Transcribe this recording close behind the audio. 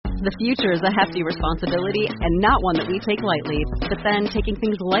The future is a hefty responsibility and not one that we take lightly. But then, taking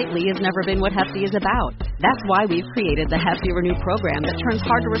things lightly has never been what Hefty is about. That's why we've created the Hefty Renew program that turns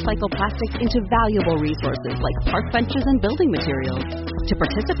hard-to-recycle plastics into valuable resources like park benches and building materials. To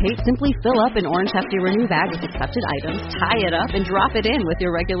participate, simply fill up an orange Hefty Renew bag with accepted items, tie it up, and drop it in with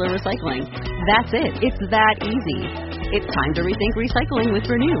your regular recycling. That's it. It's that easy. It's time to rethink recycling with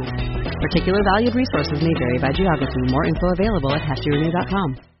Renew. Particular valued resources may vary by geography. More info available at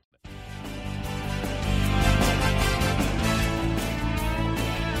heftyrenew.com.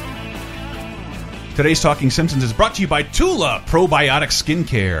 Today's Talking Simpsons is brought to you by Tula Probiotic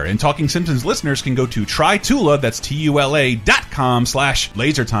Skincare. And Talking Simpsons listeners can go to trytula, that's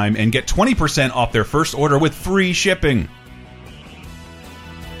TULA.com/lasertime and get 20% off their first order with free shipping.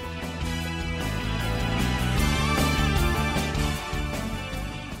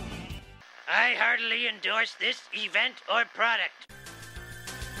 I heartily endorse this event or product.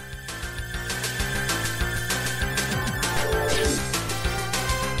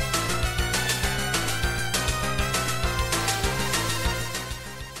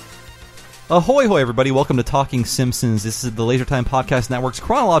 Ahoy, hoy, everybody. Welcome to Talking Simpsons. This is the Laser Time Podcast Network's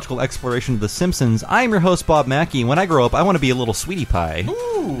chronological exploration of The Simpsons. I am your host, Bob Mackey, and when I grow up, I want to be a little sweetie pie.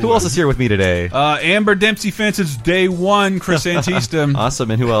 Ooh. Who else is here with me today? Amber Dempsey Fence's Day One, Chris Antista. Awesome,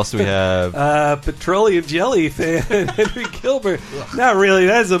 and who else do we have? Petroleum Jelly fan, Henry Gilbert. Not really,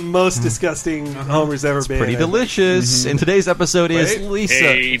 that is the most disgusting Homer's ever been. Pretty delicious. And today's episode is Lisa.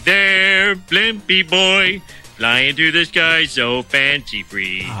 Hey there, Blimpy boy. Flying through the sky so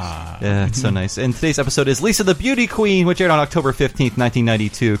fancy-free. Yeah, it's so nice. And today's episode is Lisa the Beauty Queen, which aired on October 15th,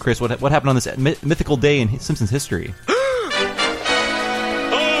 1992. Chris, what happened on this mythical day in Simpsons history?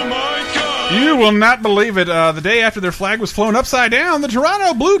 You will not believe it. The day after their flag was flown upside down, the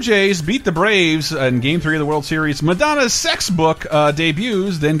Toronto Blue Jays beat the Braves in Game 3 of the World Series. Madonna's sex book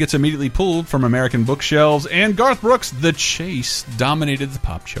debuts, then gets immediately pulled from American bookshelves, and Garth Brooks' The Chase dominated the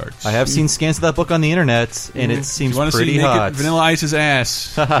pop charts. I have seen scans of that book on the internet, and it seems pretty hot. Vanilla Ice's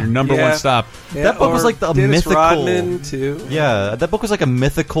ass. Your number one stop. Yeah, that book was like the Dennis mythical. Rodman too. Yeah, that book was like a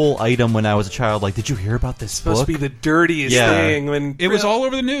mythical item when I was a child. Like, did you hear about this book? Supposed to be the dirtiest thing. When it was all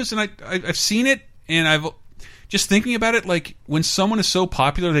over the news, and I've seen it, and I've just thinking about it, like when someone is so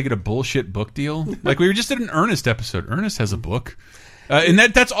popular they get a bullshit book deal. Like we just did an Ernest episode. Ernest has a book. And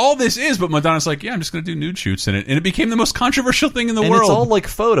that's all this is, but Madonna's like, yeah, I'm just going to do nude shoots in it. And it became the most controversial thing in the world. And it's all like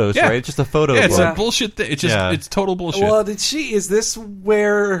photos, right? It's just a photo book. It's a bullshit thing. It's just, it's total bullshit. Well, is this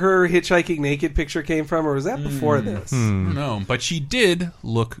where her hitchhiking naked picture came from, or was that before this? I don't know, but she did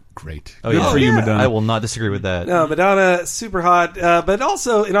look great. Oh, Good for you, Madonna. I will not disagree with that. No, Madonna, super hot. But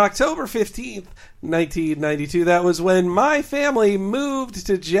also, in October 15th, 1992, that was when my family moved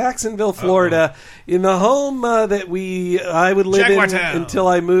to Jacksonville, Florida, in the home that I would live in until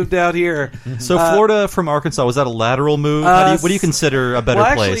I moved out here. So Florida from Arkansas, was that a lateral move? What do you consider a better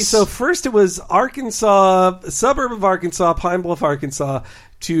place? Actually, so first it was Arkansas, suburb of Arkansas, Pine Bluff, Arkansas,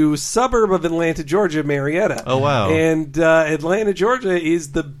 to suburb of Atlanta, Georgia, Marietta. Oh, wow. And Atlanta, Georgia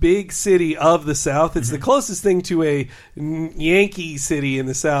is the big city of the South. It's the closest thing to a Yankee city in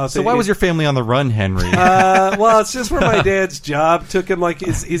the South. So why was your family on the run, Henry? Well, it's just where my dad's job took him. Like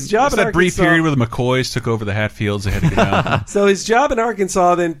his job in that Arkansas, brief period where the McCoys took over the Hatfields. They had to get out. So his job in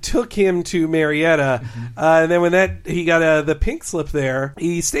Arkansas then took him to Marietta. And then when he got the pink slip there,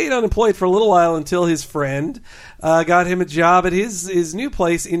 he stayed unemployed for a little while until his friend got him a job at his new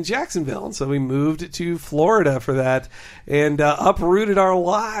place in Jacksonville. And so we moved to Florida for that and uprooted our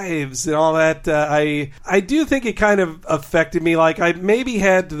lives and all that. I do think it kind of affected me. Like I maybe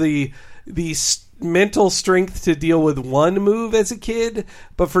had the mental strength to deal with one move as a kid,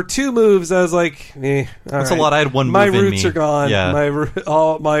 but for two moves I was like, that's a lot. I had one move my in roots me. are gone. Yeah.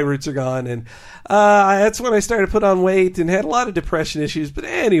 All my roots are gone, and that's when I started to put on weight and had a lot of depression issues. But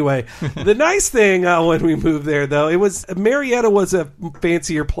anyway, the nice thing when we moved there, though, Marietta was a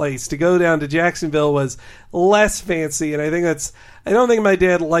fancier place. To go down to Jacksonville was less fancy, and I don't think my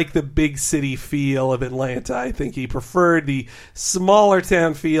dad liked the big city feel of Atlanta. I think he preferred the smaller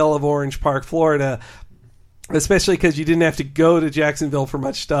town feel of Orange Park, Florida, especially because you didn't have to go to Jacksonville for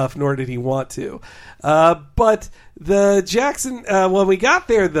much stuff, nor did he want to. But when we got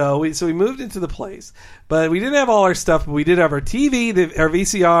there, though, we moved into the place, but we didn't have all our stuff, but we did have our TV, our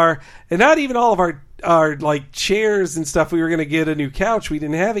VCR, and not even all of our like chairs and stuff. We were going to get a new couch. We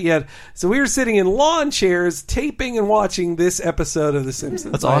didn't have it yet. So we were sitting in lawn chairs, taping and watching this episode of The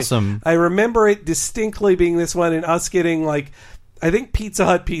Simpsons. That's awesome. I remember it distinctly being this one, and us getting I think Pizza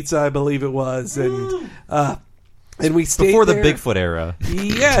Hut pizza, I believe it was. And And we stayed before the there. Bigfoot era.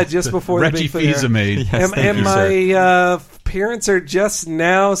 Yeah, just before Reggie the Bigfoot era. Fils-a-Maid. Yes, And my parents are just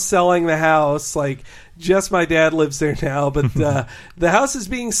now selling the house. Like, just my dad lives there now, but the house is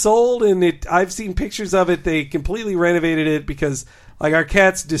being sold, and I've seen pictures of it. They completely renovated it because, like, our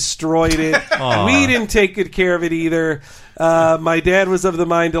cats destroyed it. We didn't take good care of it either. My dad was of the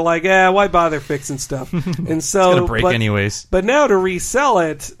mind to why bother fixing stuff? And so It's gonna break anyways. But now to resell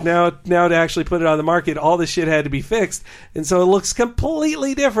it, now to actually put it on the market, all the shit had to be fixed, and so it looks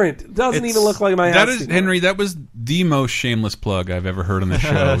completely different. It doesn't even look like my house. That is, anymore. Henry, that was the most shameless plug I've ever heard on the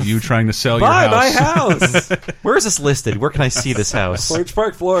show. You trying to sell Buy your house. my house, Where is this listed? Where can I see this house? Orange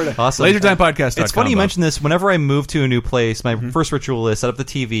Park, Florida. Awesome. LaserTimePodcast.com. It's funny you mention this. Whenever I move to a new place, my first ritual is set up the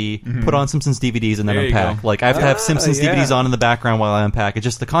TV, put on Simpsons DVDs, and then There you unpack. go. Like, I have to have Simpsons yeah. DVDs on in the background while I unpack. It's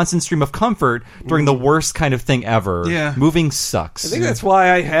just the constant stream of comfort during the worst kind of thing ever. Yeah. Moving sucks. I think that's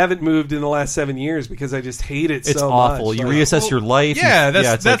why I haven't moved in the last 7 years, because I just hate it It's so awful. much. You Like, reassess your life. yeah, You-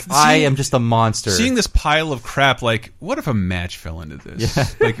 that's- it's that's- like, I seeing- am just a monster. Seeing this pile of crap, like, what if a match fell into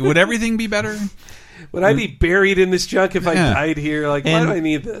this? Like, would everything be better? would I be buried in this junk if I Yeah. died here? Like, why And do I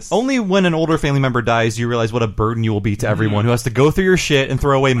need this? Only when an older family member dies, you realize what a burden you will be to everyone who has to go through your shit and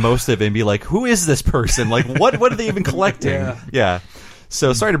throw away most of it and be like, who is this person? Like, what are they even collecting? Yeah.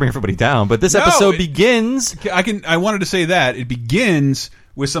 So sorry to bring everybody down, but this No, episode it- begins. I wanted to say that. It begins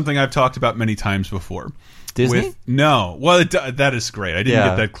with something I've talked about many times before. Disney? No. Well, that is great. I didn't Yeah.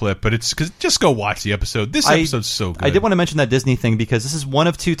 get that clip, but it's because just go watch the episode. This episode's so good. I did want to mention that Disney thing because this is one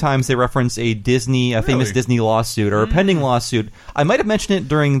of 2 times they reference a famous Really? Disney lawsuit or a pending lawsuit. I might have mentioned it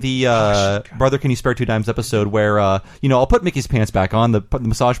during the Brother Can You Spare 2 Dimes episode where, I'll put Mickey's pants back on, the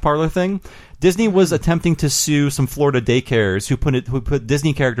massage parlor thing. Disney was attempting to sue some Florida daycares who put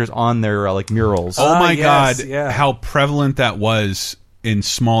Disney characters on their murals. Oh my yes, God, yeah. how prevalent that was in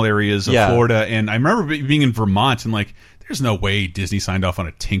small areas of Yeah. Florida. And I remember being in Vermont and like, there's no way Disney signed off on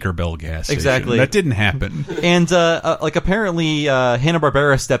a Tinkerbell gas station. Exactly. That didn't happen. And apparently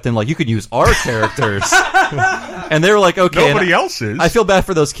Hanna-Barbera stepped in like, you could use our characters. And they were like, okay. Nobody and else's. I feel bad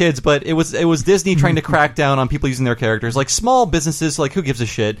for those kids, but it was Disney trying to crack down on people using their characters. Like small businesses, like who gives a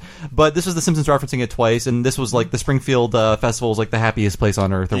shit? But this was The Simpsons referencing it twice, and this was like the Springfield Festival was like the happiest place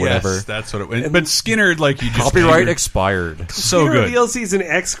on earth or whatever. Yes, that's what it was. But Skinner, like, you just Copyright angered- expired. so He good. reveals he's an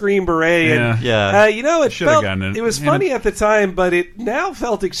ex-Green Beret. Yeah. And, Yeah. it Should've felt gotten it. it was And funny at the time, but it now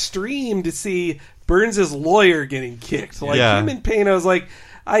felt extreme to see Burns' lawyer getting kicked. Like Yeah. him in pain, I was like,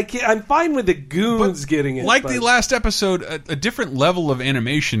 I'm fine with the goons getting it. Like but- the last episode, a different level of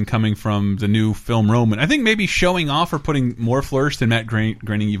animation coming from the new film Roman. I think maybe showing off or putting more flourish than Matt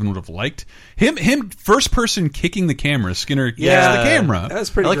Groening even would have liked. Him first person kicking the camera, Skinner kicks the camera. That was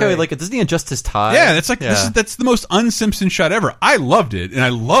I pretty like great. how doesn't he adjust his tie? Yeah, that's like that's the most un-Simpson shot ever. I loved it, and I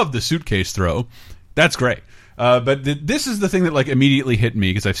loved the suitcase throw. That's great. But this is the thing that like immediately hit me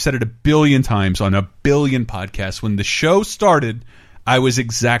because I've said it a billion times on a billion podcasts. When the show started, I was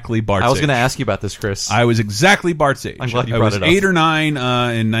exactly Bart's I was age. going to ask you about this, Chris. I was exactly Bart's age. I'm glad you I brought was it up. 8 or 9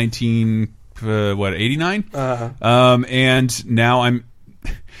 in 89? And now I'm.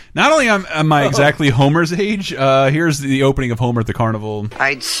 Not only am I exactly Homer's age. Here's the opening of Homer at the Carnival.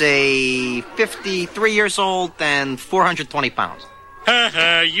 I'd say 53 years old and 420 pounds. Ha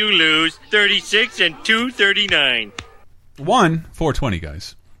ha, you lose. 36 and 239. 420,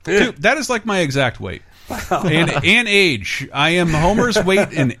 guys. 2, that is like my exact weight. And age. I am Homer's weight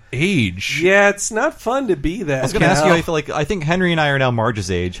and age. yeah, it's not fun to be that. I was going to ask you. I think Henry and I are now Marge's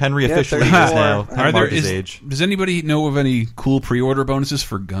age. Henry Yeah, officially is 34. now Marge's is, age. Does anybody know of any cool pre-order bonuses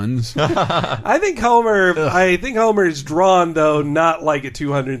for guns? I think Homer is drawn though not like a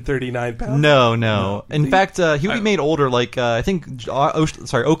 239 pound. No. In fact, he would be made older. Like I think,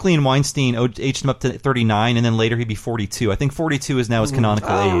 Oakley and Weinstein aged him up to 39, and then later he'd be 42. I think 42 is now his canonical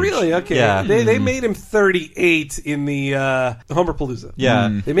age. Oh, really? Okay. Yeah. They made him 38 in the Homerpalooza.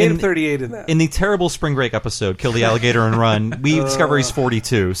 Yeah. They made him 38 in that. In the terrible Spring Break episode, Kill the Alligator and Run, we discover he's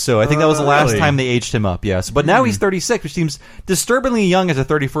 42. So I think that was the last Really? time they aged him up, yes. But now he's 36, which seems disturbingly young as a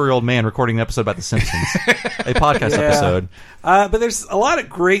 34-year-old man recording an episode about The Simpsons. A podcast episode. But there's a lot of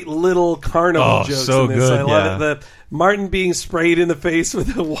great little carnival jokes so in this. good, I love yeah. it. The Martin being sprayed in the face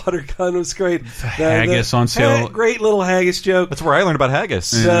with a water gun was great. The haggis on sale. Great little haggis joke. That's where I learned about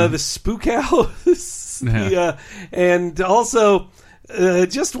haggis. The spook house. And also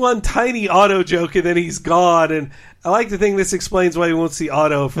just one tiny Otto joke, and then he's gone. And I like to think this explains why we won't see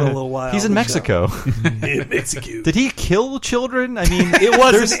Otto for a little while. He's in Mexico. In Mexico. Did he kill children? I mean, it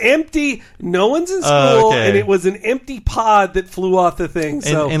was an empty. No one's in school, okay. and it was an empty pod that flew off the thing.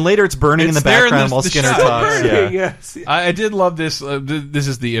 So and later it's burning in the background while Skinner talks. Burning, yes. I did love this. This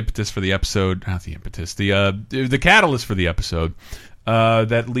is the impetus for the episode. Not the impetus. The catalyst for the episode.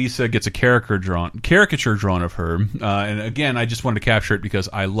 That Lisa gets a caricature drawn of her, and again, I just wanted to capture it because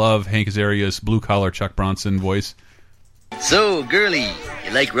I love Hank Azaria's blue collar Chuck Bronson voice. So, girly,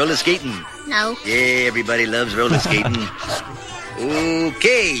 you like roller skating? No. Yeah, everybody loves roller skating.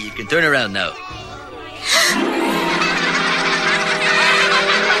 Okay, you can turn around now.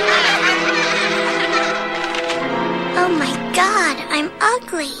 Oh my God, I'm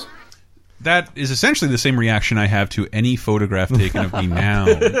ugly. That is essentially the same reaction I have to any photograph taken of me now.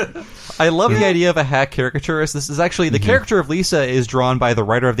 I love the idea of a hack caricaturist. This is actually the caricature of Lisa is drawn by the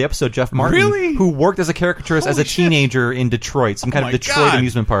writer of the episode, Jeff Martin, who worked as a caricaturist as a teenager in Detroit, some kind of Detroit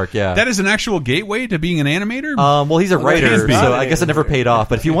amusement park. Yeah, that is an actual gateway to being an animator. Well, he's a writer, so I guess it never paid off.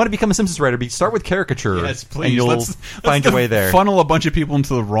 But if you want to become a Simpsons writer, start with caricature, yes, please. And you'll find your way there. Funnel a bunch of people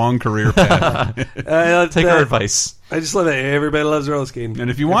into the wrong career path. Take our advice. I just love that everybody loves roller skating. And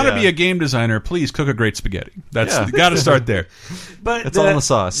if you want to be a game designer, please cook a great spaghetti. That's got to start there. But it's all in the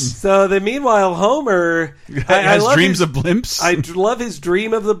sauce. So meanwhile, Homer has dreams of blimps. I love his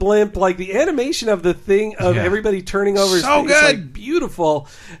dream of the blimp. Like the animation of the thing of everybody turning over his face, good, like, beautiful.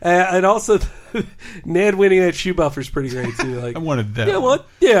 And also Ned winning that shoe buffer is pretty great too. Like I wanted that. Yeah, what?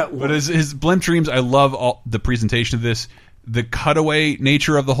 Yeah, but his blimp dreams. I love all the presentation of this. The cutaway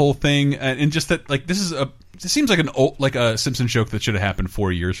nature of the whole thing, and just that, like, this seems like a Simpsons joke that should have happened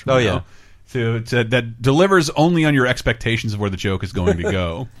 4 years from now. Yeah. That delivers only on your expectations of where the joke is going to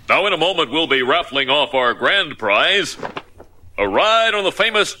go. Now, in a moment, we'll be raffling off our grand prize, a ride on the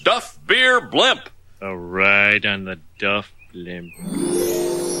famous Duff Beer Blimp. A ride on the Duff Blimp.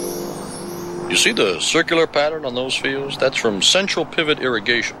 You see the circular pattern on those fields? That's from Central Pivot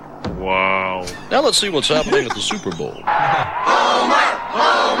Irrigation. Wow. Now let's see what's happening at the Super Bowl.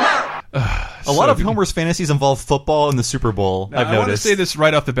 A lot of Homer's fantasies involve football in the Super Bowl, I've noticed. I want to say this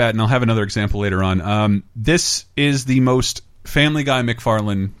right off the bat, and I'll have another example later on. This is the most Family Guy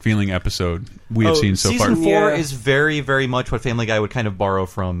McFarlane feeling episode we have seen so far. Season 4 is very, very much what Family Guy would kind of borrow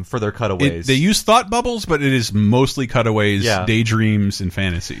from for their cutaways. They use thought bubbles, but it is mostly cutaways, daydreams, and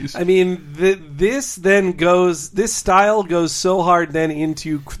fantasies. I mean, this style goes so hard then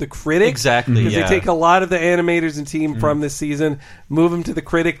into the Critic. Exactly, because they take a lot of the animators and team from this season, move them to the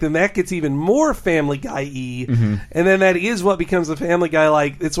Critic, then that gets even more Family Guy-y. And then that is what becomes the Family Guy,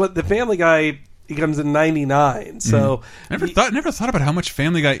 like, it's what the Family Guy becomes in 99. So never thought about how much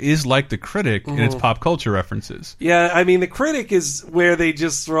Family Guy is like the Critic in its pop culture references. Yeah, I mean, the Critic is where they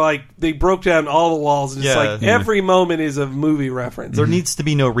just were like, they broke down all the walls and just like every moment is a movie reference. There needs to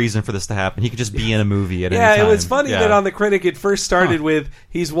be no reason for this to happen. He could just be in a movie at any time. Yeah, it was funny that on the Critic it first started with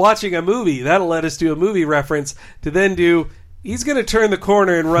he's watching a movie. That'll let us do a movie reference to then do he's going to turn the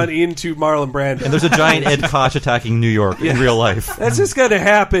corner and run into Marlon Brando. And there's a giant Ed Koch attacking New York in real life. That's just going to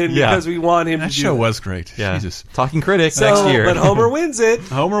happen because we want him to do that. That show was great. Yeah. Jesus. Talking Critic next year. But Homer wins it.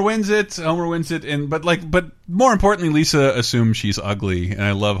 Homer wins it. But more importantly, Lisa assumes she's ugly, and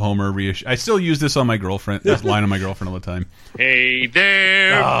I love Homer. I still use this on my girlfriend. This line on my girlfriend all the time. Hey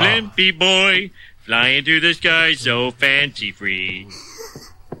there, Blimpy boy, flying through the sky so fancy free.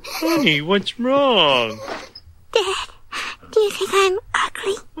 Honey, what's wrong? Dad, do you think I'm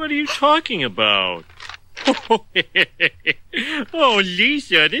ugly? What are you talking about? Oh,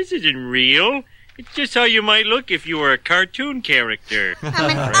 Lisa, this isn't real. It's just how you might look if you were a cartoon character.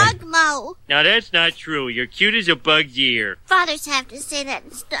 I'm an Ugmo. Now, that's not true. You're cute as a bug's ear. Fathers have to say that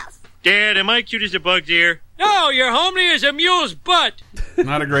and stuff. Dad, am I cute as a bug's ear? No, you're homely as a mule's butt.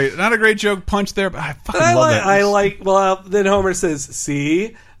 Not a great joke punch there, but I fucking love that. Then Homer says,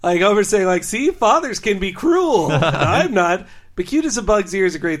 see? Like Homer's saying, like, see, fathers can be cruel. I'm not. But cute as a bug's ear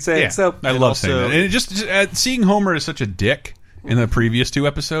is a great saying. Yeah, so I love saying that. And just seeing Homer as such a dick in the previous two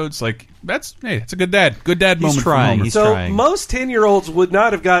episodes, like, that's a good dad. Good dad moment from Homer. He's trying. Most 10-year-olds would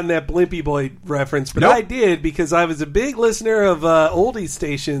not have gotten that Blimpy Boy reference, but I did because I was a big listener of oldie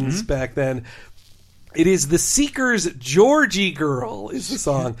stations back then. It is the Seekers' Georgie Girl is the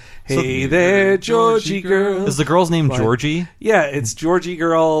song. Hey there, Georgie Girl. Is the girl's name Georgie? Yeah, it's Georgie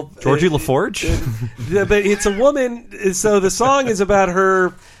Girl. Georgie LaForge? But it's a woman, so the song is about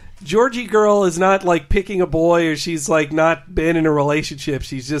her. Georgie Girl is not like picking a boy or she's like not been in a relationship.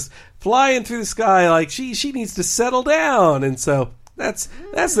 She's just flying through the sky like she needs to settle down. And so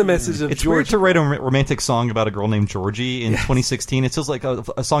That's the message of It's George. weird to write a romantic song about a girl named Georgie in 2016. It feels like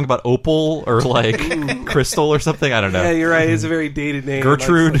a song about Opal or like Crystal or something. I don't know. Yeah, you're right. It's a very dated name.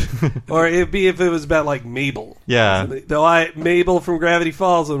 Gertrude. Or it'd be if it was about like Mabel. Yeah. Though Mabel from Gravity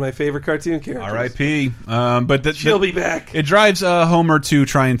Falls, one of my favorite cartoon characters. R.I.P. But she'll be back. It drives Homer to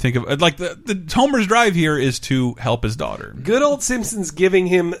try and think of like the Homer's drive here is to help his daughter. Good old Simpsons giving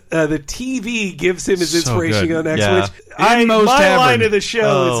him the TV gives him his inspiration good. on X, Yeah. which my Tavern. line of the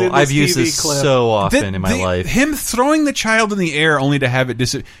show is in this I've TV used this clip. so often in my life. Him throwing the child in the air only to have it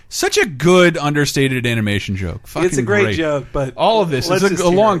such a good understated animation joke. Fucking It's a great joke, but all of this let's is just a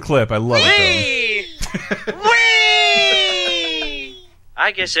hear long it. clip. I love it though.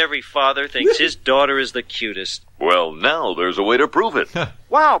 I guess every father thinks his daughter is the cutest. Well, now there's a way to prove it.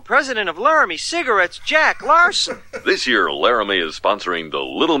 Wow, president of Laramie Cigarettes, Jack Larson. This year, Laramie is sponsoring the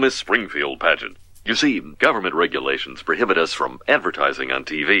Little Miss Springfield pageant. You see, government regulations prohibit us from advertising on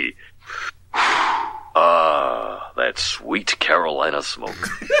TV. Ah, that sweet Carolina smoke.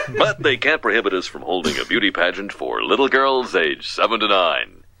 But they can't prohibit us from holding a beauty pageant for little girls aged 7 to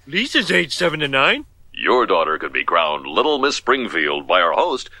 9. Lisa's age 7 to 9. Your daughter could be crowned Little Miss Springfield by our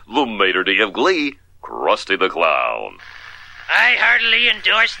host, the maitre d' of Glee, Krusty the Clown. I heartily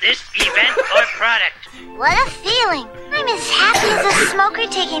endorse this event or product. What a feeling. I'm as happy as a smoker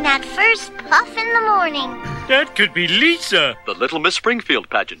taking that first puff in the morning. That could be Lisa. The Little Miss Springfield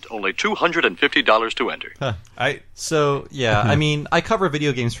pageant, only $250 to enter. I mean, I cover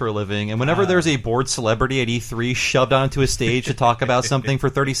video games for a living, and whenever there's a bored celebrity at E3 shoved onto a stage to talk about something for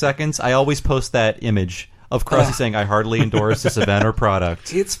 30 seconds, I always post that image of Krusty saying, I heartily endorse this event or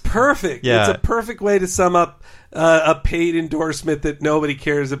product. It's perfect. Yeah. It's a perfect way to sum up a paid endorsement that nobody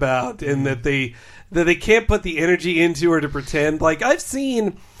cares about and that they can't put the energy into or to pretend. Like I've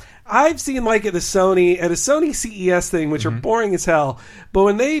seen like at a Sony CES thing, which are boring as hell, but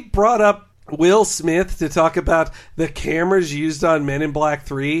when they brought up Will Smith to talk about the cameras used on Men in Black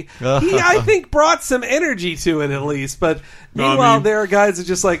 3, he, I think, brought some energy to it at least. But meanwhile, there are guys that are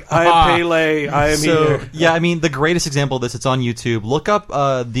just like, I am Pele, I am here. Yeah, I mean, the greatest example of this, it's on YouTube. Look up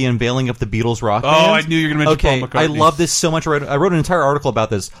the unveiling of the Beatles rock band. I knew you were going to mention Paul McCartney. I love this so much. I wrote an entire article about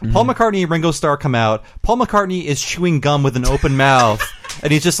this. Paul McCartney and Ringo Starr come out. Paul McCartney is chewing gum with an open mouth.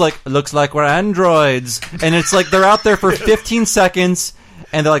 And he's just like, looks like we're androids. And it's like they're out there for 15 seconds.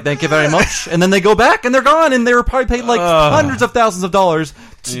 And they're like, thank you very much. And then they go back and they're gone. And they were probably paid like hundreds of thousands of dollars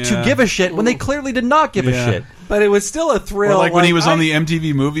to give a shit when they clearly did not give a shit. But it was still a thrill. Or like when he was on the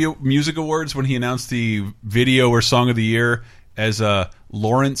MTV Music Awards when he announced the video or song of the year as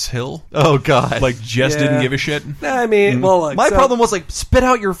Lawrence Hill. Oh, God. Like, just didn't give a shit. I mean, well, look, my problem was like, spit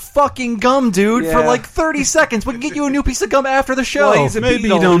out your fucking gum, dude, for like 30 seconds. We can get you a new piece of gum after the show. Well, he's a Maybe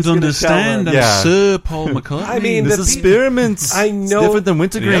Beatle, you don't who's gonna understand. tell I'm him. Sir Paul McCartney. I mean, this is spearmint. I know. It's different than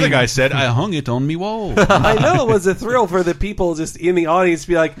wintergreen. The other guy said, I hung it on me wall. I know it was a thrill for the people just in the audience to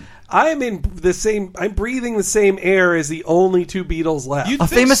be like, I'm breathing the same air as the only two Beatles left. A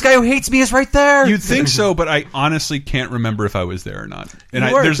famous guy who hates me is right there. You'd think so, but I honestly can't remember if I was there or not. And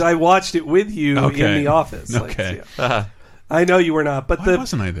I watched it with you in the office. Okay. I know you were not, but why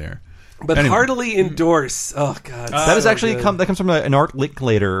wasn't I there? But anyway. Heartily endorse. Oh God, that is actually that comes from an Art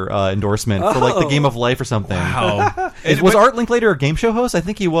Linklater endorsement for like the Game of Life or something. Wow. Was Art Linklater a game show host? I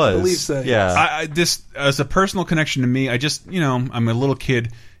think he was. I believe so. Yeah. This as a personal connection to me. I just I'm a little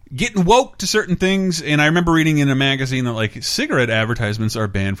kid getting woke to certain things, and I remember reading in a magazine that like cigarette advertisements are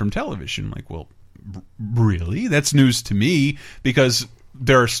banned from television. Like, well, really? That's news to me because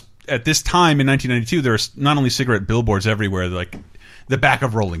there's at this time in 1992 there's not only cigarette billboards everywhere. Like the back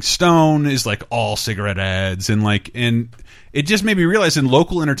of Rolling Stone is like all cigarette ads, and it just made me realize in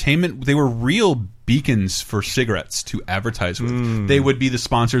local entertainment they were real beacons for cigarettes to advertise with. They would be the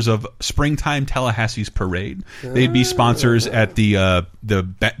sponsors of Springtime Tallahassee's parade. They'd be sponsors at the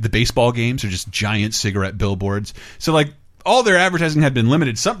baseball games, or just giant cigarette billboards. So like all their advertising had been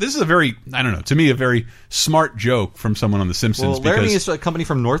limited. This is a very, I don't know, to me a very smart joke from someone on The Simpsons. Well, Laramie is a company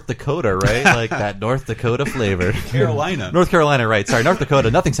from North Dakota, right? Like that North Dakota flavor. North Carolina, right? Sorry, North Dakota.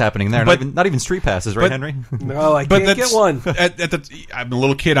 Nothing's happening there. Not even street passes, right, Henry? No, I can't get one. I'm a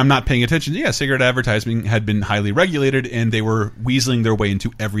little kid. I'm not paying attention. Yeah, cigarette advertising had been highly regulated, and they were weaseling their way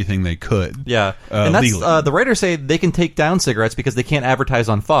into everything they could. Yeah, and that's legally. the writers say they can take down cigarettes because they can't advertise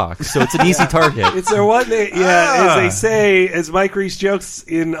on Fox, so it's an easy target. It's their one. As they say. As Mike Reese jokes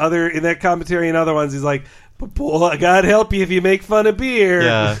in that commentary and other ones, he's like, boy, God help you if you make fun of beer.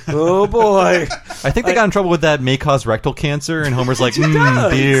 Yeah. Oh boy. I think they got in trouble with that may cause rectal cancer, and Homer's like,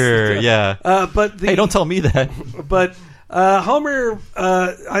 beer. Yeah. But hey, don't tell me that. But Homer,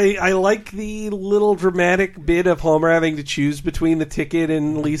 I like the little dramatic bit of Homer having to choose between the ticket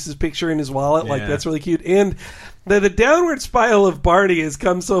and Lisa's picture in his wallet. Like, that's really cute. And the downward spiral of Barney has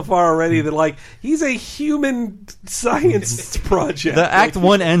come so far already that, like, he's a human science project. The Act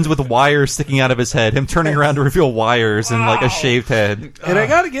 1 ends with wires sticking out of his head, him turning around to reveal wires and, like, a shaved head. And I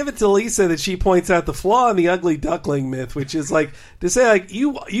gotta give it to Lisa that she points out the flaw in the ugly duckling myth, which is, like, to say, like,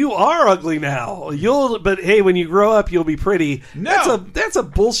 you are ugly now. But hey, when you grow up, you'll be pretty. No. That's a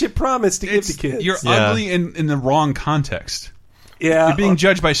bullshit promise to give to kids. You're ugly in the wrong context. Yeah. You're being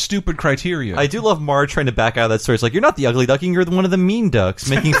judged by stupid criteria. I do love Marge trying to back out of that story. It's like, you're not the ugly duckling, you're one of the mean ducks,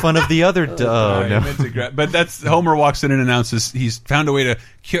 making fun of the other no. But that's Homer walks in and announces he's found a way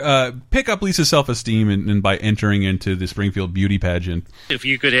to pick up Lisa's self-esteem and by entering into the Springfield beauty pageant. If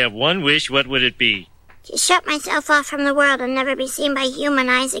you could have one wish, what would it be? To shut myself off from the world and never be seen by human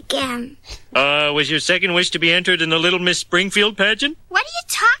eyes again. Was your second wish to be entered in the Little Miss Springfield pageant? What are you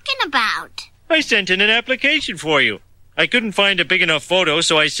talking about? I sent in an application for you. I couldn't find a big enough photo,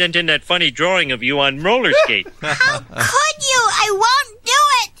 so I sent in that funny drawing of you on roller skate. How could you? I won't do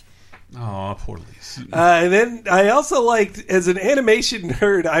it! Oh, poor Lisa. And then I also liked, as an animation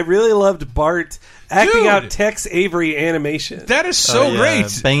nerd, I really loved Bart acting out Tex Avery animation. That is so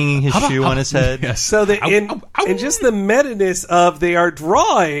great. Banging his shoe on his head. Yes. So and just the meta-ness of they are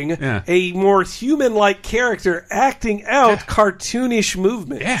drawing a more human-like character acting out cartoonish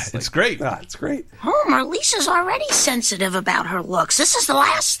movements. Yeah, it's great. It's great. Homer, Lisa's already sensitive about her looks. This is the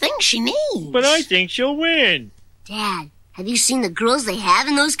last thing she needs. But I think she'll win. Dad, have you seen the girls they have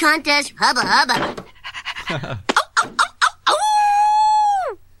in those contests? Hubba hubba.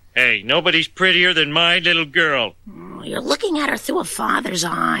 Hey, nobody's prettier than my little girl. Oh, you're looking at her through a father's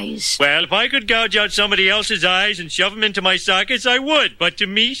eyes. Well, if I could gouge out somebody else's eyes and shove them into my sockets, I would. But to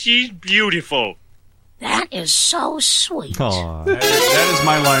me, she's beautiful. That is so sweet. That is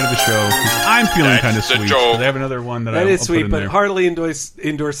my line of the show. I'm feeling kind of sweet. So they have another one that is I'll sweet, put in but there. hardly endorse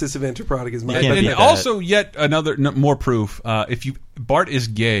this event or product is my. And also, yet another more proof. If Bart is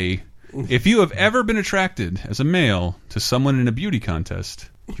gay, if you have ever been attracted as a male to someone in a beauty contest,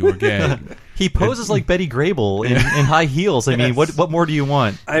 you are gay. He poses like Betty Grable in high heels. I mean, what more do you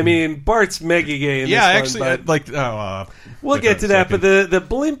want? I mean, Bart's mega gay in this one. Actually, we'll get to that, but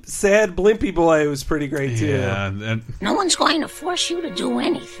the sad blimpy boy was pretty great too. Yeah, no one's going to force you to do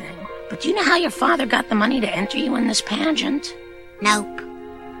anything. But do you know how your father got the money to enter you in this pageant? Nope.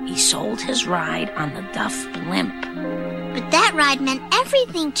 He sold his ride on the Duff Blimp. But that ride meant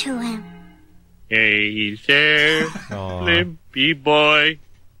everything to him. Hey there, blimpy boy,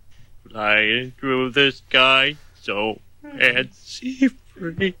 flying through the sky, so fancy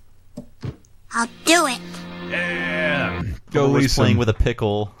free. I'll do it. Yeah. Go Lisa. Playing with a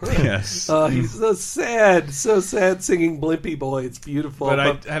pickle. Yes. He's so sad singing Blimpy Boy. It's beautiful. But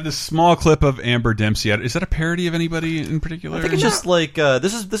I have this small clip of Amber Dempsey. Is that a parody of anybody in particular? I think it's just like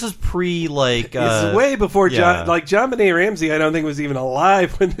this is pre like it's way before John Benet Ramsey. I don't think was even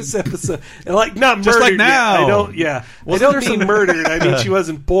alive when this episode. And not murdered. Just like now. Yet. I don't mean murdered. I mean she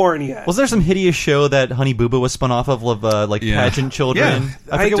wasn't born yet. Was there some hideous show that Honey Boo Boo was spun off of pageant children? Yeah.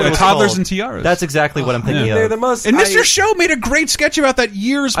 I forget what Toddlers and Tiaras. That's exactly what I'm thinking of. They're the most. And Mr. Show made a great sketch about that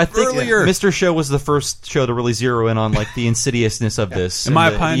years earlier. Mr. Show was the first show to really zero in on the insidiousness of this. Am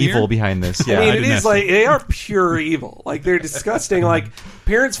I the a pioneer? evil behind this. Yeah, I mean, it is they are pure evil. They're disgusting.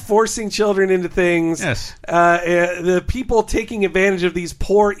 Parents forcing children into things. Yes. The people taking advantage of these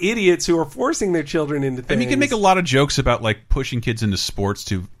poor idiots who are forcing their children into things. And you can make a lot of jokes about pushing kids into sports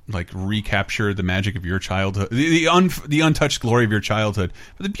to recapture the magic of your childhood, the untouched glory of your childhood.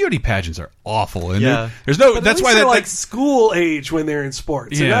 But the beauty pageants are awful, and there's no. But that's why they're school age when they're in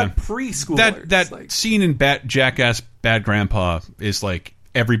sports. They're not preschool. That scene in Jackass Bad Grandpa is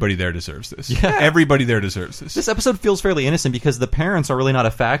everybody there deserves this. Yeah. Everybody there deserves this. This episode feels fairly innocent because the parents are really not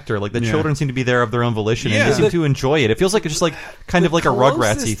a factor. The children seem to be there of their own volition and they seem to enjoy it. It feels like it's just kind of like a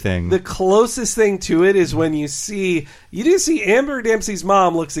Rugrats-y thing. The closest thing to it is when you do see Amber Dempsey's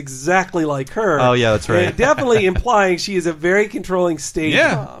mom looks exactly like her. Oh yeah, that's right. Definitely implying she is a very controlling stage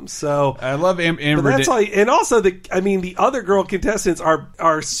mom. So I love Amber. But that's and also the other girl contestants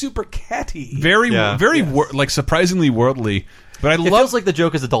are super catty. Very surprisingly worldly. But it feels like the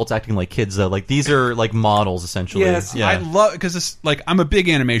joke is adults acting like kids, though. These are models, essentially. Yes, I love because I'm a big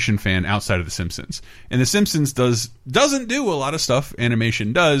animation fan outside of The Simpsons, and The Simpsons doesn't do a lot of stuff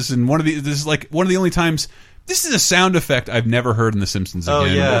animation does, and this is one of the only times. This is a sound effect I've never heard in The Simpsons again. Oh,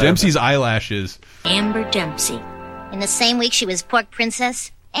 yeah. Dempsey's eyelashes. Amber Dempsey. In the same week she was Pork Princess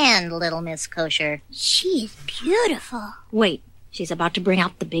and Little Miss Kosher. She is beautiful. Wait, she's about to bring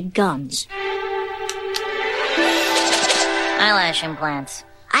out the big guns. Eyelash implants.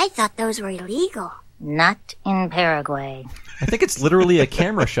 I thought those were illegal. Not in Paraguay. I think it's literally a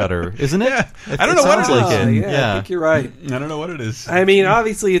camera shutter, isn't it? Yeah. I don't know what it is. Like I think you're right. I don't know what it is. I mean,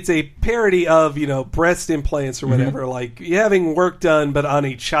 obviously, it's a parody of, breast implants or whatever, like having work done, but on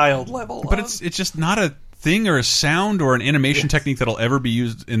a child level. But it's just not a thing or a sound or an animation technique that'll ever be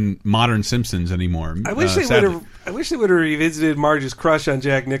used in modern Simpsons anymore. I wish they would have revisited Marge's crush on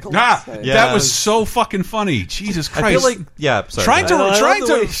Jack Nicholson. That was so fucking funny. Jesus Christ! I feel like trying to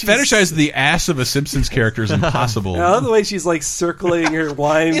fetishize the ass of a Simpsons character is impossible. I love the way she's like circling her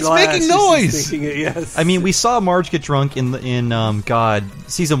wine it's glass. Making noise. Yes. I mean, we saw Marge get drunk in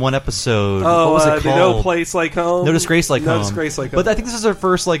season 1 episode. What was it called? No Place Like Home. No Disgrace Like Home. No Disgrace Like Home. But I think this is her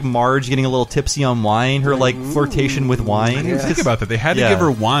first Marge getting a little tipsy on wine. Her flirtation with wine. I didn't think about that. They had to give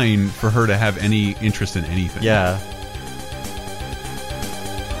her wine for her to have any interest in anything. Yeah.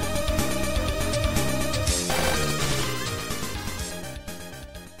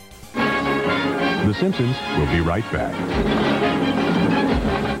 The Simpsons will be right back.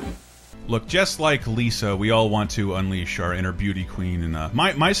 Look, just like Lisa, we all want to unleash our inner beauty queen, and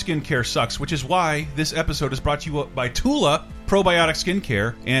my skincare sucks, which is why this episode is brought to you by Tula Probiotic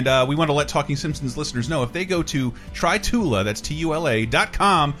Skincare, and we want to let Talking Simpsons listeners know if they go to trytula, that's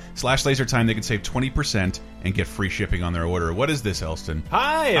TULA.com/lasertime, they can save 20% and get free shipping on their order. What is this, Elston?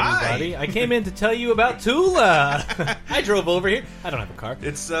 Hi, everybody. I came in to tell you about Tula. I drove over here. I don't have a car.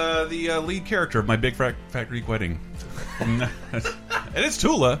 It's the lead character of my Big Fat Greek Wedding. And it's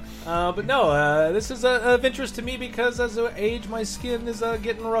Tula. But no, this is of interest to me because as I age, my skin is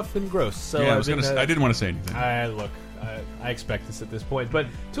getting rough and gross. So yeah, I didn't want to say anything. I expect this at this point. But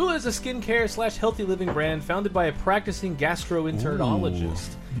Tula is a skincare / healthy living brand founded by a practicing gastroenterologist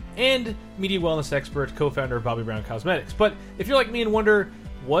and media wellness expert, co-founder of Bobby Brown Cosmetics. But if you're like me and wonder,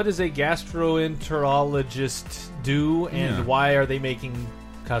 what does a gastroenterologist do and why are they making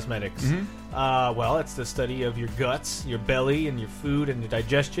cosmetics? Well, it's the study of your guts, your belly, and your food, and your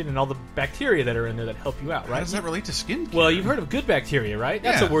digestion, and all the bacteria that are in there that help you out, right? How does that relate to skin care? Well, you've heard of good bacteria, right?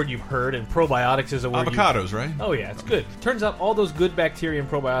 That's a word you've heard, and probiotics is a word Avocados, right? Oh, yeah, it's good. Turns out all those good bacteria and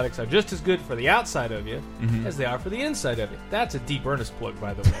probiotics are just as good for the outside of you as they are for the inside of you. That's a deep earnest plug,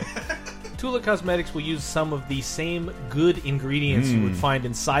 by the way. Tula Cosmetics will use some of the same good ingredients you would find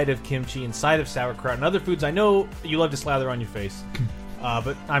inside of kimchi, inside of sauerkraut, and other foods I know you love to slather on your face.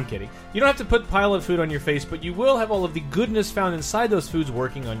 But I'm kidding. You don't have to put a pile of food on your face, but you will have all of the goodness found inside those foods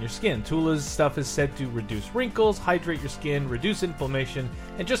working on your skin. Tula's stuff is said to reduce wrinkles, hydrate your skin, reduce inflammation,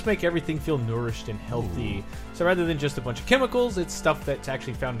 and just make everything feel nourished and healthy. So rather than just a bunch of chemicals, it's stuff that's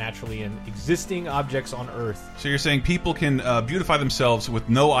actually found naturally in existing objects on Earth. So you're saying people can beautify themselves with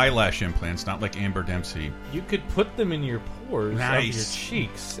no eyelash implants, not like Amber Dempsey. You could put them in your pores of your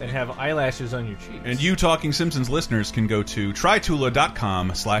cheeks and have eyelashes on your cheeks. And you Talking Simpsons listeners can go to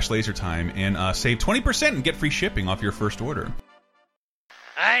trytula.com/lasertime and save 20% and get free shipping off your first order.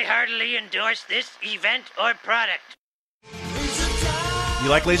 I heartily endorse this event or product. You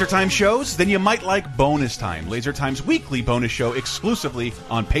like Laser Time shows? Then you might like Bonus Time, Laser Time's weekly bonus show exclusively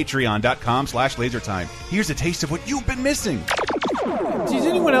on patreon.com/lasertime. Here's a taste of what you've been missing. Does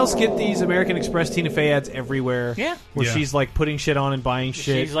anyone else get these American Express Tina Fey ads everywhere? Yeah. Where she's like putting shit on and buying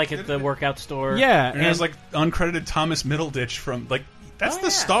shit. She's like at the workout store. Yeah. And there's like uncredited Thomas Middleditch from like... That's the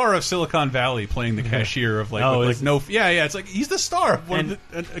star of Silicon Valley playing the cashier of it's like he's the star of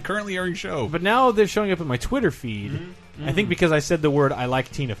a currently airing show. But now they're showing up in my Twitter feed. I think because I said the word "I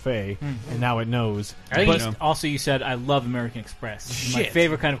like Tina Fey," and now it knows. I think also you said I love American Express. It's my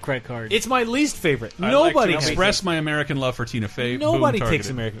favorite kind of credit card. It's my least favorite. Nobody express my American love for Tina Fey. Nobody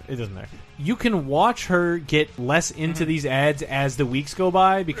takes American. It doesn't matter. You can watch her get less into these ads as the weeks go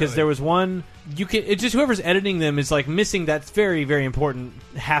by because there was one. You can. It just whoever's editing them is like missing that very, very important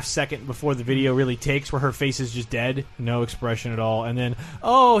half second before the video really takes, where her face is just dead, no expression at all, and then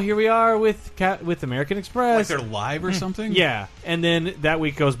here we are with American Express, like they're live or something. Yeah, and then that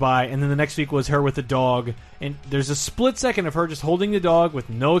week goes by, and then the next week was her with the dog, and there's a split second of her just holding the dog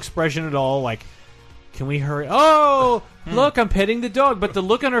with no expression at all, like. Can we hurry? Oh, look, I'm petting the dog. But the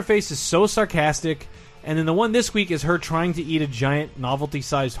look on her face is so sarcastic. And then the one this week is her trying to eat a giant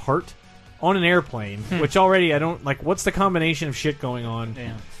novelty-sized heart on an airplane, which already I don't like. What's the combination of shit going on?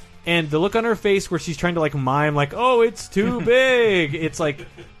 Yeah. And the look on her face where she's trying to like mime, like, oh, it's too big. It's like,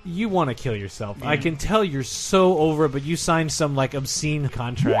 you want to kill yourself. I can tell you're so over it, but you signed some like obscene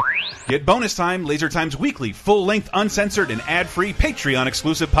contract. Get Bonus Time, Laser Time's weekly, full-length, uncensored, and ad-free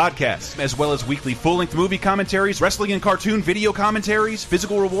Patreon-exclusive podcasts, as well as weekly full-length movie commentaries, wrestling and cartoon video commentaries,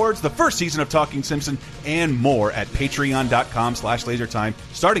 physical rewards, the first season of Talking Simpson, and more at patreon.com/lasertime,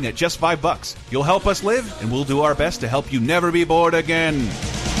 starting at just $5. You'll help us live, and we'll do our best to help you never be bored again.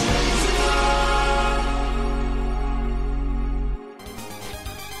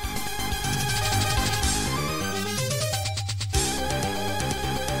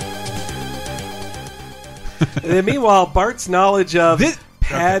 And then meanwhile, Bart's knowledge of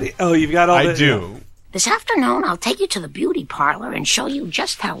Patty... Oh, you've got all I do. This afternoon, I'll take you to the beauty parlor and show you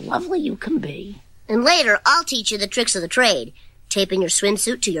just how lovely you can be. And later, I'll teach you the tricks of the trade. Taping your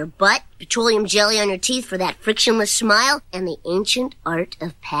swimsuit to your butt, petroleum jelly on your teeth for that frictionless smile, and the ancient art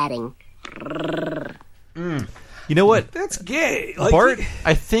of padding. You know what? That's gay. Like, Bart,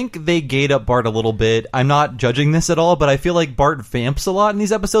 I think they gayed up Bart a little bit. I'm not judging this at all, but I feel like Bart vamps a lot in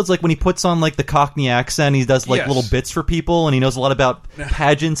these episodes. Like when he puts on like the Cockney accent, he does like little bits for people, and he knows a lot about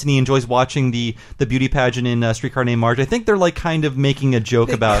pageants, and he enjoys watching the beauty pageant in Streetcar Named Marge. I think they're like kind of making a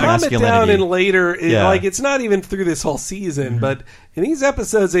joke about masculinity. Down and later, like it's not even through this whole season, but in these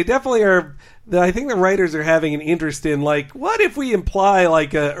episodes, they definitely are. I think the writers are having an interest in, like, what if we imply,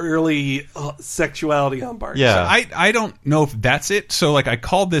 like, a early sexuality on Bart? Yeah. So I don't know if that's it. So, like, I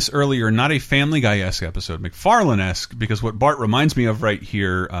called this earlier not a Family Guy-esque episode, McFarlane-esque, because what Bart reminds me of right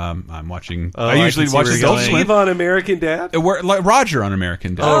here, I'm watching... I usually watch Adult Swim. Steve on American Dad? Like Roger on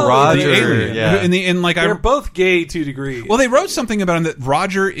American Dad. Oh, Roger. The alien. Yeah. Like, they're both gay to degrees. Well, they wrote something about him that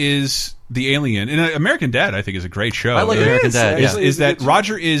Roger is the alien. And American Dad, I think, is a great show. I like American Dad. Is that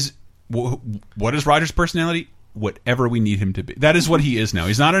Roger is... What is Roger's personality? Whatever we need him to be. That is what he is now.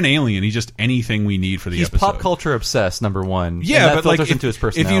 He's not an alien. He's just anything we need for the episode. He's pop culture obsessed, number one. Yeah, and that but like into his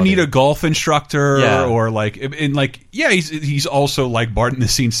personality. If you need a golf instructor or like, and like, yeah, he's also like Bart in the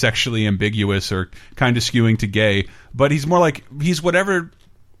scene, sexually ambiguous or kind of skewing to gay, but he's more like he's whatever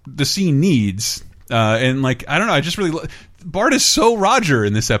the scene needs. And like, I don't know, I just really Bart is so Roger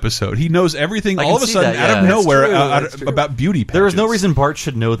in this episode. He knows everything all of a sudden out of nowhere about beauty pageants. There is no reason Bart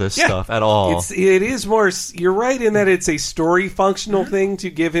should know this stuff at all. It is more. You're right in that it's a story functional thing to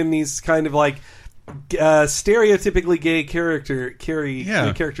give him these kind of like stereotypically gay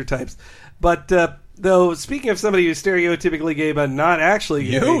character types. But though, speaking of somebody who's stereotypically gay but not actually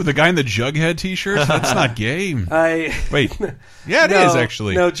gay, the guy in the Jughead t-shirt, that's not gay. Wait, yeah, it is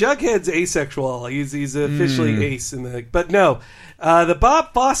actually. No, Jughead's asexual. He's officially ace in the. But no, the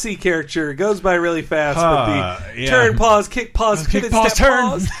Bob Fosse character goes by really fast. But the turn, pause, kick, pause, pivot, step, turn,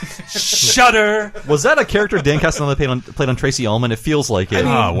 pause, shudder. Was that a character Dan Castellaneta played on Tracy Ullman? It feels like it.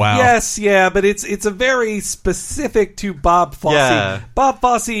 I mean, wow. Yes, but it's a very specific to Bob Fosse. Yeah. Bob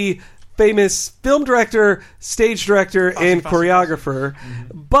Fosse, famous film director, stage director, and choreographer.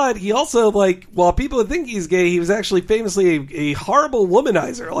 But he also, like, while people would think he's gay, he was actually famously a horrible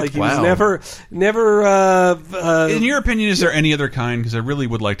womanizer. Like, he was never. In your opinion, is there any other kind? Because I really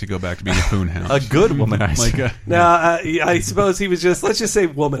would like to go back to being a poon hound. A good womanizer. I suppose he was just, let's just say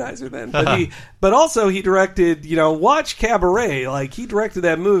womanizer then. But also he directed, watch Cabaret. Like, he directed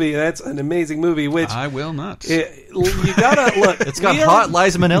that movie, and that's an amazing movie, which I will not. You gotta look. It's got hot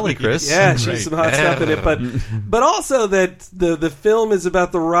Liza Minnelli, Chris. Yeah, she's some hot stuff in it, but also that the film is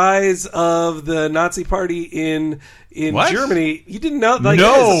about the rise of the Nazi Party in Germany. You didn't know? Like,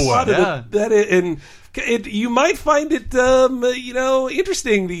 you might find it,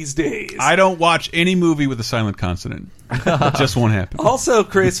 interesting these days. I don't watch any movie with a silent consonant. It just won't happen. Also,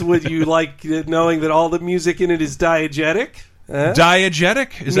 Chris, would you like knowing that all the music in it is diegetic?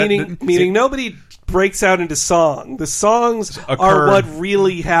 Diegetic? Meaning nobody breaks out into song. The songs are what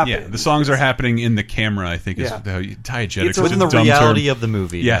really happen. Yeah, the songs are happening in the camera, I think, is diegetic. It's within the reality of the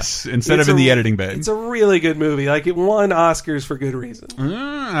movie. Yes, instead of in the editing bay. It's a really good movie. Like, it won Oscars for good reason.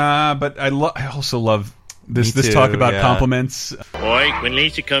 But I also love this talk about compliments. Boy, when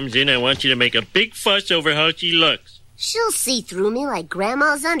Lisa comes in, I want you to make a big fuss over how she looks. She'll see through me like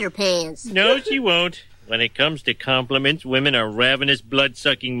Grandma's underpants. No, she won't. When it comes to compliments, women are ravenous,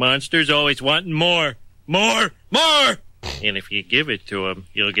 blood-sucking monsters, always wanting more. More! More! And if you give it to them,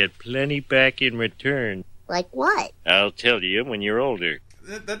 you'll get plenty back in return. Like what? I'll tell you when you're older.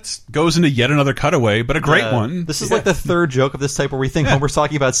 That goes into yet another cutaway, but a great one. This is like the third joke of this type where we think Homer's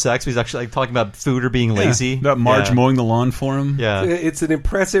talking about sex, but he's actually like talking about food or being lazy. About Marge mowing the lawn for him. Yeah. It's an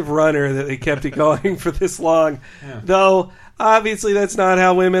impressive runner that they kept it going for this long. Though, Obviously, that's not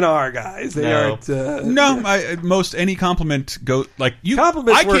how women are, guys. They aren't. Most any compliment go like you.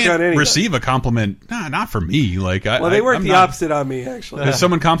 Compliments I work can't on anybody. receive a compliment. Nah, not for me. Like, they work I'm the not- opposite on me, actually. If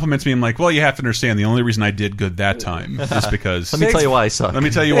someone compliments me, I'm like, well, you have to understand. The only reason I did good that time is because. Let me tell you why I suck. Let me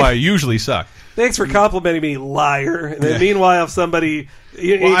tell you why I usually suck. Thanks for complimenting me, liar. And then meanwhile, if somebody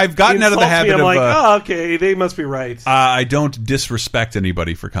I've gotten out of the insults habit me, I'm of like, oh, okay, they must be right. I don't disrespect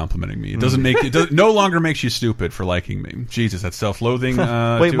anybody for complimenting me. It doesn't make it no longer makes you stupid for liking me. Jesus, that's self-loathing.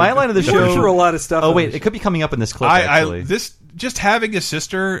 Wait, my line of the show. Through a lot of stuff. Oh wait, it could be coming up in this clip. Actually, this just having a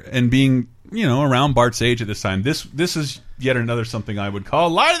sister and being around Bart's age at this time. This is yet another something I would call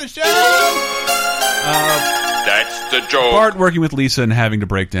lie to the show. That's the joke. Bart working with Lisa and having to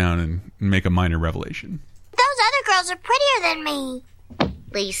break down and make a minor revelation. Those other girls are prettier than me.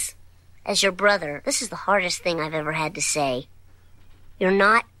 Lise, as your brother, this is the hardest thing I've ever had to say. You're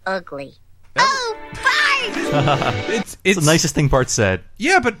not ugly. Oh, fine! It's the nicest thing Bart said.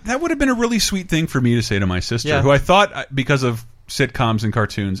 Yeah, but that would have been a really sweet thing for me to say to my sister, who I thought, because of sitcoms and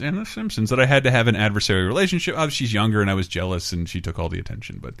cartoons and The Simpsons, that I had to have an adversarial relationship. She's younger and I was jealous and she took all the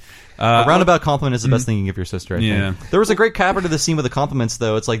attention. But a roundabout compliment is the best thing you can give your sister, I think. There was a great capper to the scene with the compliments,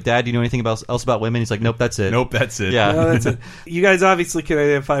 though. It's like, Dad, do you know anything else about women? He's like, nope, that's it. Nope, that's it. Yeah. No, that's it. You guys obviously can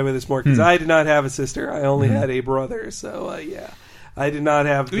identify with this more because I did not have a sister. I only had a brother. So, yeah. I did not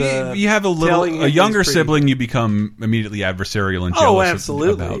have the... You have a younger sibling, you become immediately adversarial and jealous. Oh,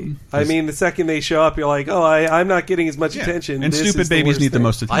 absolutely. I mean, the second they show up, you're like, oh, I'm not getting as much attention. And stupid babies need the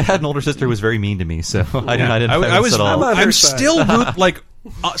most attention. I had an older sister who was very mean to me, so I didn't at all. I'm still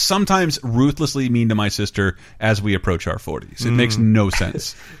sometimes ruthlessly mean to my sister as we approach our 40s. It makes no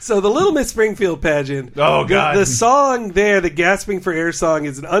sense. So the Little Miss Springfield pageant. Oh, God. The song there, the Gasping for Air song,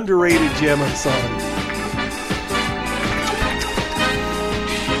 is an underrated gem of a song.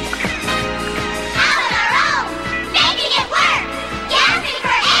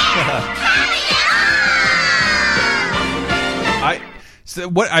 So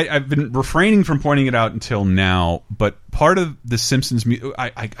I've been refraining from pointing it out until now, but part of the Simpsons,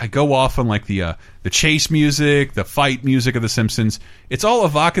 I go off on like the chase music, the fight music of the Simpsons. It's all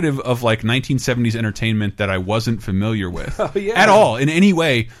evocative of like 1970s entertainment that I wasn't familiar with at all in any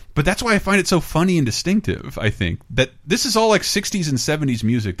way. But that's why I find it so funny and distinctive. I think that this is all like 60s and 70s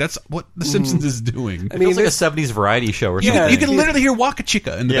music. That's what the Simpsons is doing. I mean, it's like a 70s variety show or something. You can literally hear Waka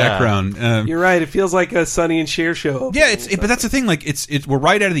Chica in the background. You're right. It feels like a Sonny and Cher show. Yeah, but that's the thing. Like, we're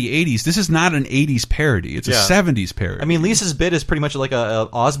right out of the 80s. This is not an 80s parody. It's a 70s parody. I mean, Lisa's bit is pretty much like a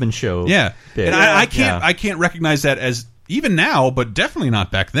Osmond show. Yeah, bit. And I can't recognize that as even now, but definitely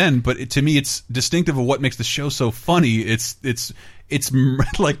not back then. But to me, it's distinctive of what makes the show so funny. It's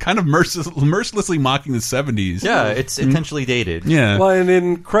like kind of mercilessly mocking the 70s. Yeah, it's intentionally dated. Yeah. Well, and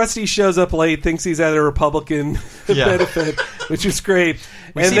then Krusty shows up late, thinks he's at a Republican benefit, which is great.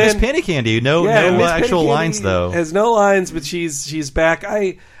 We see Miss Penny Candy. No actual lines, though. Has no lines, but she's back.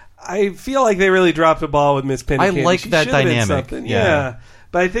 I feel like they really dropped the ball with Miss Penny Candy. I like that dynamic. Yeah.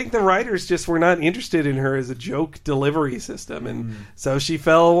 But I think the writers just were not interested in her as a joke delivery system, and so she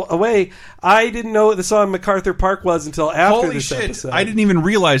fell away. I didn't know what the song MacArthur Park was until after this episode. I didn't even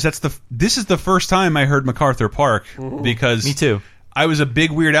realize this is the first time I heard MacArthur Park because me too. I was a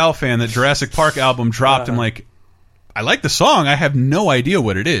big Weird Al fan. That Jurassic Park album dropped. I'm like, I like the song. I have no idea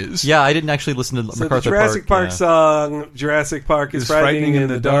what it is. Yeah, I didn't actually listen to MacArthur Park. The Jurassic Park song, Jurassic Park is frightening in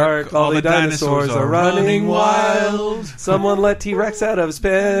the dark. All the dinosaurs are running wild. Someone let T-Rex out of his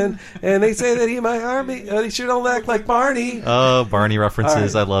pen, and they say that he should only act like Barney. Oh, Barney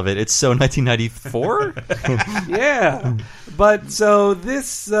references. Right. I love it. It's so 1994. Yeah. But so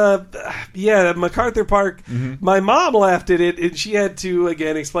this, MacArthur Park, my mom laughed at it, and she had to,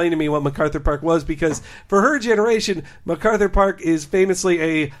 again, explain to me what MacArthur Park was, because for her generation, MacArthur Park is famously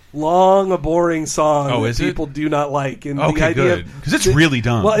a long, boring song that people do not like. And okay, the idea good. Because it's really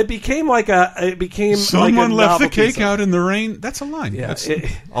dumb. Well, it became Someone like a left the cake song. out in the rain. That's a line. Yeah,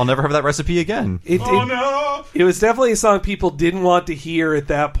 I'll never have that recipe again. No! It was definitely a song people didn't want to hear at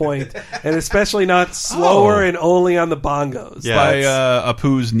that point, and especially not slower and only on the bongos. Yeah. By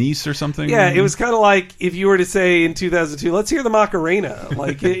Apu's niece or something? Yeah, it was kind of like if you were to say in 2002, let's hear the Macarena.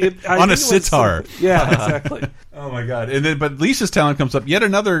 Like on a sitar. Yeah, exactly. Oh my god! And then, but Lisa's talent comes up. Yet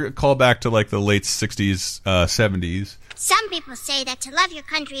another callback to like the late 60s, 70s. Some people say that to love your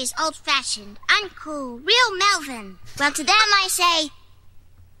country is old-fashioned, uncool, real Melvin. Well, to them I say,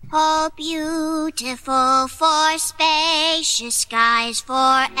 oh, beautiful for spacious skies, for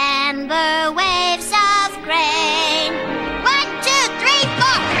amber waves of grain. 1, 2, 3, 4.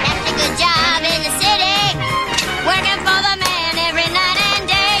 That's a good job in the city, working for the man every night and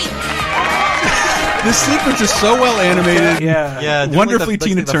day. This sequence is so well animated. Yeah, wonderfully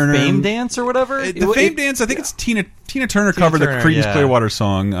Tina Turner. The Fame Dance or whatever. The Fame Dance. I think it's Tina Turner covered the Creedence Clearwater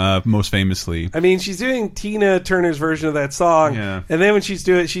song most famously. I mean, she's doing Tina Turner's version of that song, and then when she's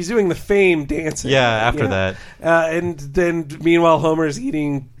doing the Fame dancing. Yeah, after that, and then meanwhile Homer's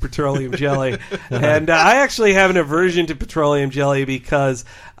eating petroleum jelly, and I actually have an aversion to petroleum jelly because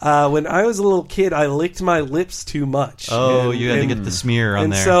when I was a little kid, I licked my lips too much. Oh, you had to get the smear on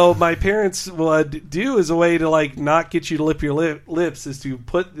and there. And so my parents would do as a way to like not get you to lip your lips is to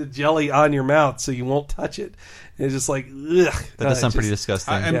put the jelly on your mouth so you won't touch it. It's just like, ugh. That does sound pretty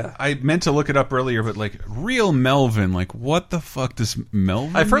disgusting. I meant to look it up earlier, but like, real Melvin, like, what the fuck does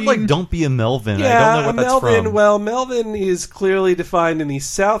Melvin I've heard, mean? like, don't be a Melvin. Yeah, I don't know what Melvin, that's from. Well, Melvin is clearly defined in the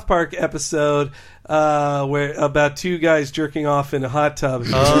South Park episode where about two guys jerking off in a hot tub.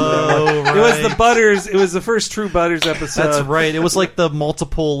 Oh, right. It was the Butters. It was the first true Butters episode. That's right. It was like the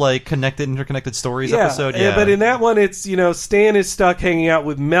multiple, like, interconnected stories episode. Yeah, but in that one, it's, Stan is stuck hanging out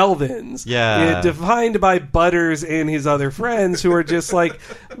with Melvins. Yeah. Defined by Butters and his other friends who are just like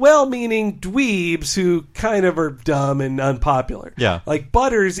well-meaning dweebs who kind of are dumb and unpopular. Yeah. Like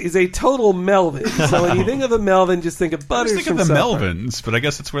Butters is a total Melvin. So when you think of a Melvin, just think of Butters. Just think of the Melvins, but I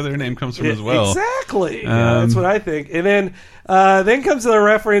guess that's where their name comes from as well. Exactly. That's what I think. And then comes the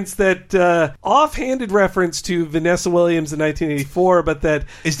reference that offhanded reference to Vanessa Williams in 1984, but that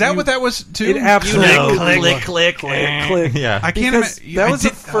is that what that was too? It absolutely click. Yeah, I can't imagine. That was the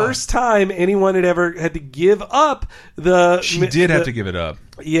first time anyone had ever had to give up the. She did have to give it up.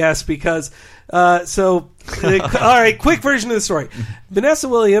 Yes, because. All right, quick version of the story. Vanessa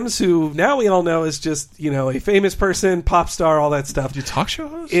Williams, who now we all know is just, a famous person, pop star, all that stuff. Did you talk show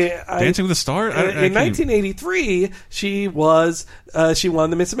host? Dancing with a Star? In 1983, she won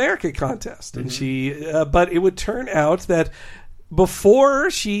the Miss America contest. And but it would turn out that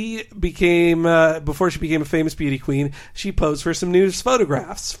before she became a famous beauty queen, she posed for some nude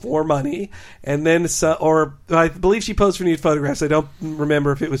photographs for money, and then I believe she posed for nude photographs. I don't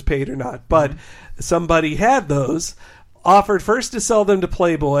remember if it was paid or not, but somebody had those. Offered first to sell them to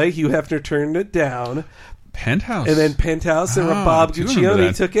Playboy. Hugh Hefner turned it down. Penthouse. And then Penthouse and Bob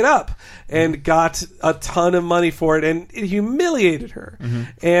Guccione took it up and got a ton of money for it, and it humiliated her.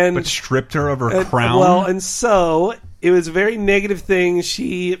 But stripped her of her crown? Well, and so it was a very negative thing.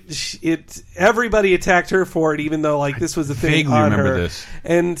 Everybody attacked her for it, even though this was a thing vaguely on remember her. this.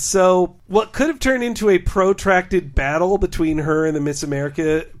 And so what could have turned into a protracted battle between her and the Miss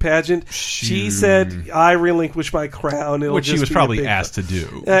America pageant, she said, "I relinquish my crown." Which she was probably asked to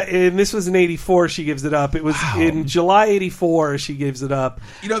do. And this was in '84. She gives it up. It was in July '84. She gives it up.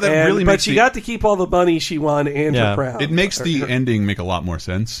 But she got to keep all the money she won and her crown. It makes the ending make a lot more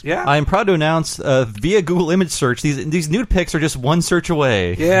sense. Yeah, I'm proud to announce via Google image search, these nude pics are just one search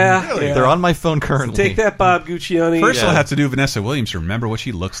away. Yeah, really? They're on my phone currently. So take that, Bob Guccione. First, I'll have to do Vanessa Williams to remember what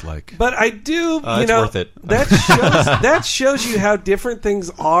she looks like. But I do, it's worth it. That shows you how different things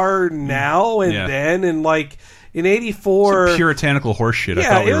are now and then, and in '84, some puritanical horseshit. I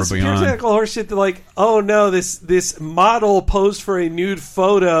thought we were beyond. Puritanical horseshit. That oh no, this model posed for a nude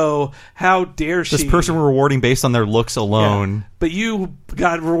photo. How dare she? This person we're rewarding based on their looks alone. Yeah. But you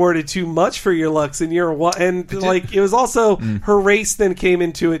got rewarded too much for your looks, and it was also her race then came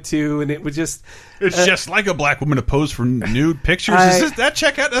into it too, and it was just. It's just like a black woman to pose for nude pictures. Is that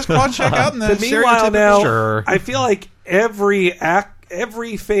checkout? That's called checkout. And but meanwhile, now sure. I feel like every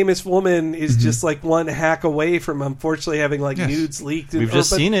famous woman is just one hack away from unfortunately having nudes leaked. We've just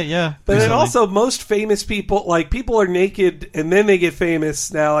seen it, yeah. But then also most famous people, people are naked and then they get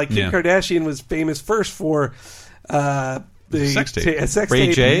famous now. Kim Kardashian was famous first for the sex tape,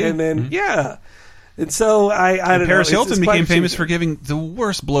 Ray J, and then And so I don't know. Paris Hilton became famous for giving the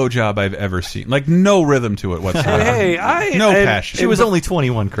worst blowjob I've ever seen. No rhythm to it whatsoever. No passion. She was only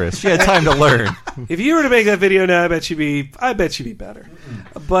 21, Chris. She had time to learn. If you were to make that video now, I bet she'd be better.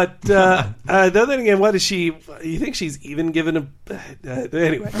 But then again, what is she? You think she's even given a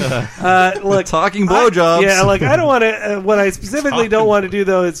anyway? Look, talking blowjobs. I don't want to. What I specifically don't want to do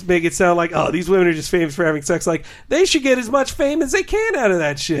though is make it sound like these women are just famous for having sex. They should get as much fame as they can out of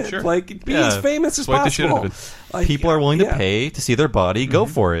that shit. Sure. Be as famous as possible. People are willing to pay to see their body. Go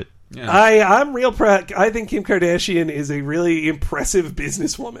for it. Yeah. I'm real proud. I think Kim Kardashian is a really impressive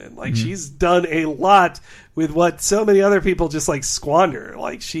businesswoman. She's done a lot with what so many other people just squander.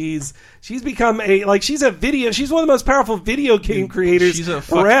 She's become she's one of the most powerful video game creators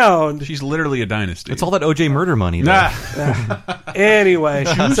around. She's literally a dynasty. It's all that OJ murder money. Anyway,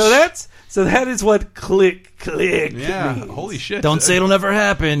 so that is what click means. Holy shit. Don't say it'll never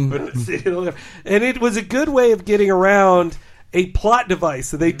happen. And it was a good way of getting around a plot device.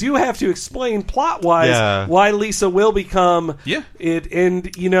 So they do have to explain plot-wise why Lisa will become it.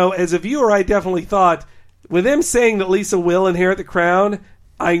 And, you know, as a viewer, I definitely thought, with them saying that Lisa will inherit the crown,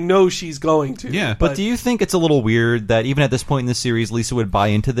 I know she's going to. Yeah, but do you think it's a little weird that even at this point in the series, Lisa would buy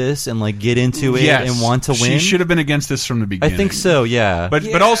into this and like get into it and want to win? She should have been against this from the beginning. I think so. Yeah,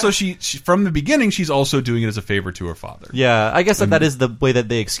 but also she from the beginning she's also doing it as a favor to her father. Yeah, I guess that is the way that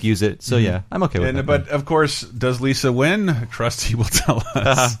they excuse it. So yeah, I'm okay with that. But of course, does Lisa win? Krusty will tell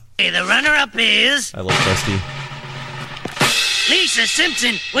us. Hey, the runner-up is I love Krusty. Lisa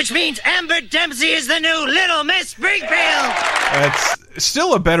Simpson, which means Amber Dempsey is the new Little Miss Springfield. It's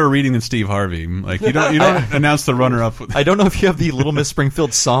still a better reading than Steve Harvey. Like you don't announce the runner-up. I don't know if you have the Little Miss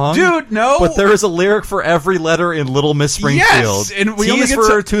Springfield song, dude. No, but there is a lyric for every letter in Little Miss Springfield. Yes, and we T only is get for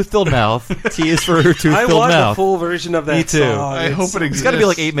her tooth-filled mouth. T is for her tooth-filled mouth. I want the full version of that. Me too. Song. I hope it exists. It's got to be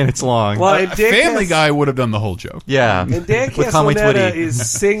like 8 minutes long. Well, Family Guy would have done the whole joke. Yeah, and Dan Castellaneta is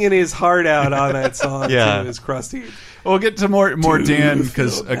singing his heart out on that song too. As Krusty. We'll get to more Dan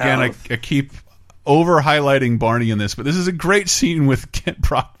because again I keep over highlighting Barney in this, but this is a great scene with Kent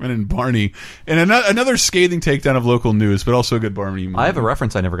Brockman and Barney, and another scathing takedown of local news, but also a good Barney moment. I have a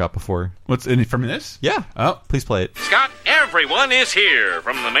reference I never got before. What's in from this? Yeah. Oh, please play it. Scott, everyone is here,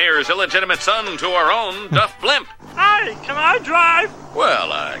 from the mayor's illegitimate son to our own Duff Blimp. Hi, can I drive?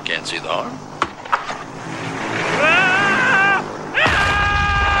 Well, I can't see the harm.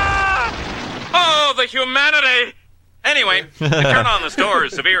 Oh, the humanity! Anyway, to turn on the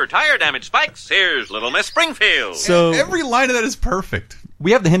store's severe tire damage spikes, here's Little Miss Springfield. So every line of that is perfect.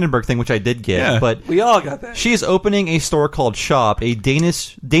 We have the Hindenburg thing, which I did get, but we all got that. She's opening a store called Shop, a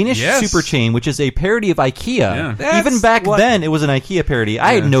Danish super chain, which is a parody of IKEA. Yeah. Even back then, it was an IKEA parody.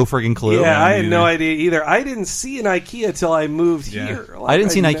 I had no friggin' clue. Yeah, I had no idea either. I didn't see an IKEA till I moved here. I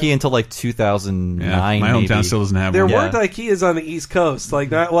didn't see an IKEA until like 2009. My hometown still doesn't have one. There weren't IKEAs on the East Coast, like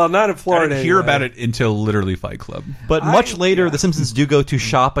not in Florida. I didn't hear about it until literally Fight Club. But much later, the Simpsons do go to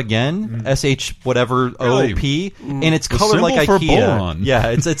Shop again, SH whatever OP, and it's colored like IKEA.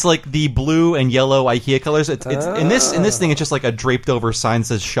 Yeah, it's like the blue and yellow IKEA colors. It's in this thing. It's just like a draped over sign that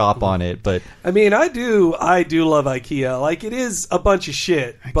says Shop on it. But I mean, I do love IKEA. Like it is a bunch of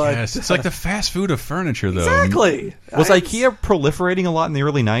shit, but it's like the fast food of furniture, though. Exactly. Was IKEA proliferating a lot in the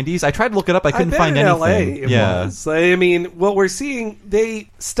early '90s? I tried to look it up. I couldn't find anything. LA it was. I mean, what we're seeing,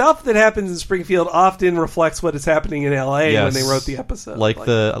 stuff that happens in Springfield often reflects what is happening in LA when they wrote the episode. Like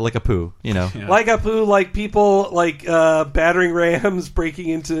a poo, you know, like a poo, like people like battering rams breaking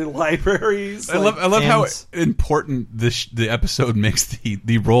into libraries. I love how important the episode makes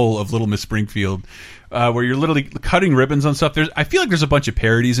the role of Little Miss Springfield, where you're literally cutting ribbons on stuff. I feel like there's a bunch of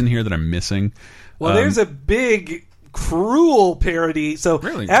parodies in here that I'm missing. Well, there's a big cruel parody. So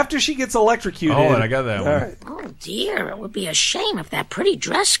after she gets electrocuted, and I got that one. Right. Oh dear, it would be a shame if that pretty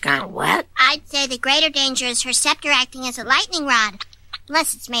dress got wet. I'd say the greater danger is her scepter acting as a lightning rod,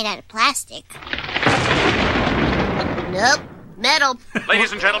 unless it's made out of plastic. Nope. Metal.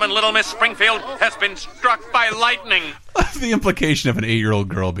 Ladies and gentlemen, Little Miss Springfield has been struck by lightning. The implication of an 8-year-old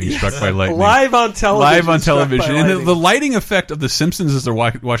girl being struck by lightning. Live on television. And the lighting effect of The Simpsons as they're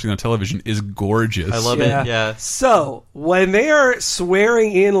watching on television is gorgeous. I love it, yeah. So, when they are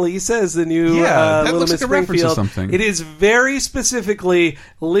swearing in Lisa as the new Little Miss Springfield, it is very specifically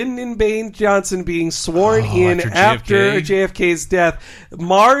Lyndon Baines Johnson being sworn in after JFK's death.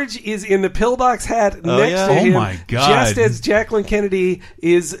 Marge is in the pillbox hat next to him. Oh my God. Just as Jacqueline Kennedy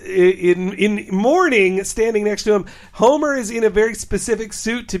is in mourning standing next to him. Homer is in a very specific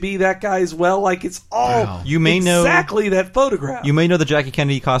suit to be that guy as well. Like it's all exactly that photograph. You may know the Jackie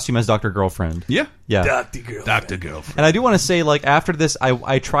Kennedy costume as Dr. Girlfriend. Yeah. Dr. Girlfriend. And I do want to say, like, after this,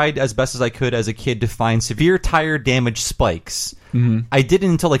 I tried as best as I could as a kid to find severe tire damage spikes. I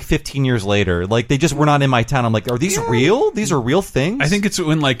didn't until like 15 years later. Like they just were not in my town. I'm like, are these real? These are real things? I think it's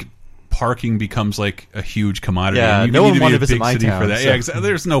when like parking becomes like a huge commodity. Yeah, and no one need to wanted be a to visit big my city town, for that. so. Yeah, exactly.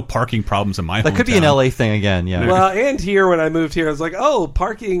 There's no parking problems in my hometown. That could be an LA thing again. Yeah. Well, and here when I moved here, I was like, oh,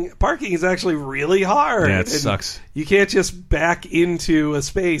 parking is actually really hard. Yeah, it sucks. You can't just back into a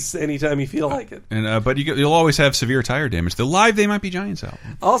space anytime you feel like it. And but you'll always have severe tire damage. The Live They Might Be Giants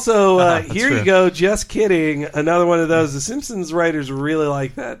album. Also, here you go. Just kidding. Another one of those. The Simpsons writers really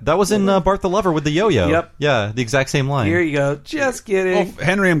like that. That was in Bart the Lover with the yo-yo. Yep. Yeah, the exact same line. Here you go. Just kidding. Well,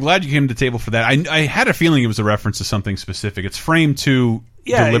 Henry, I'm glad you came to the table for that. I had a feeling it was a reference to something specific. It's framed too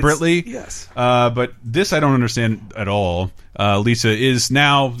deliberately. Yes. But this I don't understand at all. Lisa is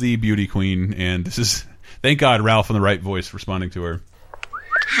now the beauty queen, and this is, thank God, Ralph in the right voice responding to her.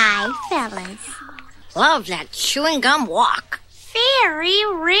 Hi, fellas. Love that chewing gum walk. very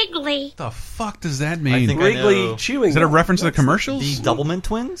wriggly. The fuck does that mean? I think Wrigley chewing Is that a gum. reference to the commercials? The Doublemint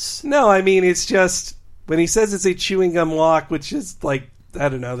twins? No, I mean, it's just when he says it's a chewing gum walk, which is like, I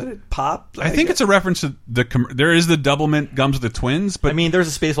don't know, that it popped. I think it's a reference to there is the Doublemint gums of the twins, but I mean,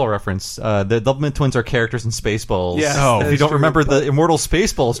 there's a Spaceball reference. The Doublemint twins are characters in Spaceballs. Yes, If you don't remember the Immortal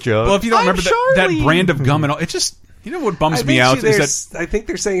Spaceballs joke. well, if you don't remember that brand of gum and all, it just, you know what bums me out is that I think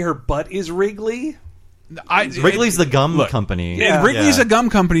they're saying her butt is wriggly. Wrigley's the gum company. Yeah, Wrigley's a gum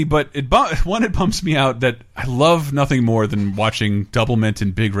company, but it bumps me out that I love nothing more than watching Doublemint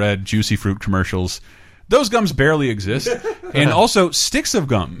and Big Red Juicy Fruit commercials. Those gums barely exist, and also sticks of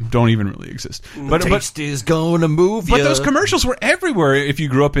gum don't even really exist. But taste is gonna move you. But those commercials were everywhere if you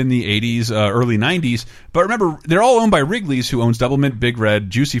grew up in the 80s, early 90s. But remember, they're all owned by Wrigley's, who owns Doublemint, Big Red,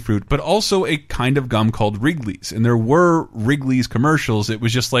 Juicy Fruit, but also a kind of gum called Wrigley's. And there were Wrigley's commercials. It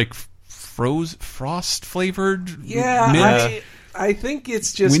was just like frost flavored. Yeah, I think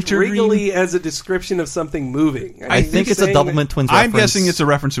it's just Wintergreen? wriggly as a description of something moving. I think it's a Doublemint twins reference. I'm guessing it's a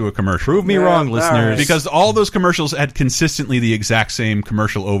reference to a commercial. Prove me wrong, listeners. right. Because all those commercials had consistently the exact same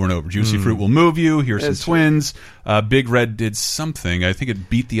commercial over and over. Juicy Fruit will move you. Here's That's some twins. Big Red did something. I think it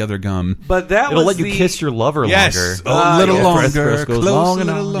beat the other gum. But that It'll was let you kiss your lover longer. A little longer. Goes Close long a and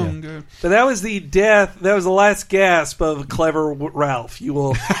little on. longer. But that was the death. That was the last gasp of clever Ralph. You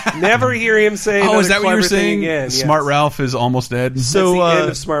will never hear him say. Oh, is that what clever you're thing saying? Again. Smart Yes. Ralph is almost dead. So That's the end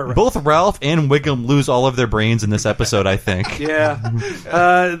of Smart Ralph. both Ralph and Wiggum lose all of their brains in this episode, I think. Yeah. The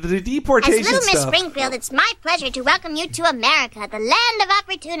As deportation Little Miss stuff. Springfield, it's my pleasure to welcome you to America, the land of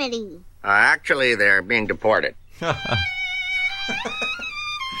opportunity. Actually, they're being deported.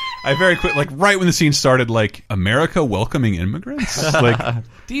 I very quick, like right when the scene started, like America welcoming immigrants. Like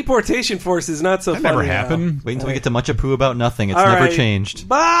Deportation force is not so that funny never now. happened. Wait until we get to Much Poo about nothing. It's All never right. changed.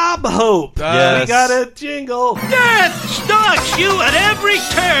 Bob Hope. Yes. We got a jingle. Death stalks you at every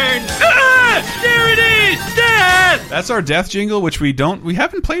turn. Ah, there it is, death. That's our death jingle, which we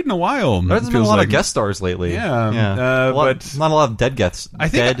haven't played in a while. There's been a lot of guest stars lately. Yeah. But not a lot of dead guest. I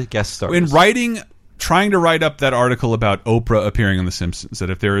think dead guest stars. In trying to write up that article about Oprah appearing on The Simpsons,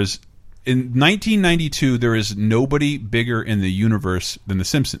 that if there is, in 1992, there is nobody bigger in the universe than The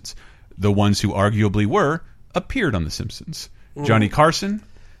Simpsons. The ones who arguably were appeared on The Simpsons. Johnny Carson,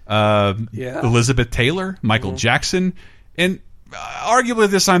 Elizabeth Taylor, Michael Jackson, and arguably at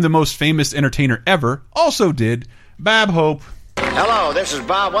this time the most famous entertainer ever also did, Bob Hope. Hello, this is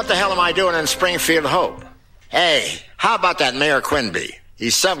Bob. What the hell am I doing in Springfield Hope? Hey, how about that Mayor Quinby?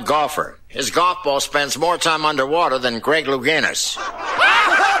 He's some golfer. His golf ball spends more time underwater than Greg Louganis. And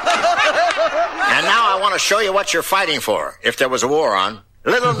now I want to show you what you're fighting for, if there was a war on.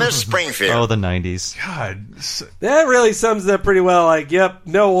 Little Miss Springfield. Oh, the 90s. God. That really sums it up pretty well. Like, yep,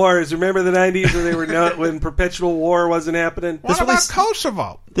 no wars. Remember the 90s when they were when perpetual war wasn't happening? What about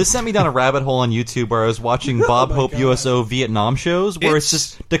Kosovo? This sent me down a rabbit hole on YouTube where I was watching Bob Hope USO Vietnam shows where it's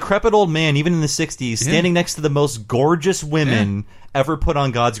just decrepit old man, even in the 60s, standing next to the most gorgeous women ever put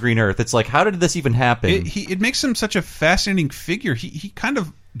on God's green earth. It's like, how did this even happen? It makes him such a fascinating figure. He kind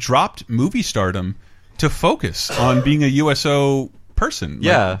of dropped movie stardom to focus on being a USO person.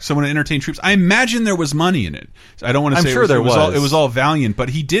 Like someone to entertain troops. I imagine there was money in it. I don't want to say sure it was all valiant, but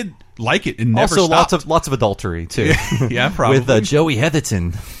he did like it and never also stopped. lots of adultery too. Yeah, probably. With Joey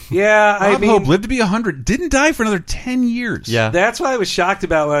Heatherton. Yeah, Bob Hope lived to be 100, didn't die for another 10 years. Yeah, that's what I was shocked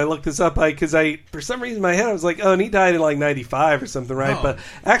about when I looked this up. Because for some reason in my head I was like, oh, and he died in like 95 or something, right? Oh. But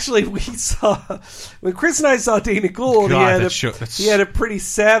actually, we saw when Chris and I saw Dana Gould, God, he had a pretty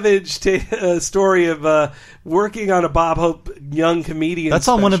savage story of working on a Bob Hope young comedian. That's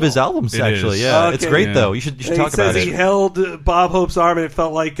on one of his albums, actually. Yeah, okay. It's great though. You should talk about it. He held Bob Hope's arm, and it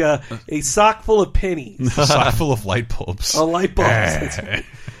felt like a sock full of pennies, a sock full of light bulbs. A light bulb.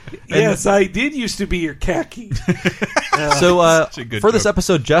 Yes, I did used to be your khaki. So for this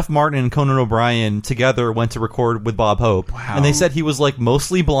episode, Jeff Martin and Conan O'Brien together went to record with Bob Hope. Wow. And they said he was like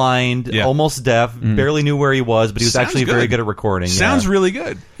mostly blind, almost deaf, barely knew where he was, but he was actually very good at recording. Sounds really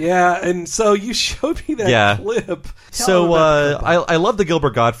good. Yeah, and so you showed me that clip. So I love the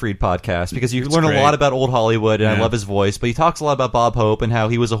Gilbert Gottfried podcast because you learn a lot about old Hollywood, and I love his voice, but he talks a lot about Bob Hope and how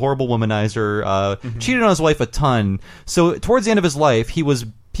he was a horrible womanizer, cheated on his wife a ton. So towards the end of his life, he was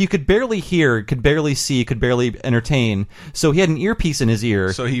he could barely hear, could barely see, could barely entertain. So he had an earpiece in his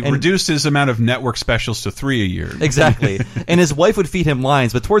ear. So he reduced his amount of network specials to 3 a year. Exactly. And his wife would feed him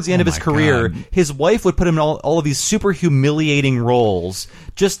lines, but towards the end of his career, his wife would put him in all of these super humiliating roles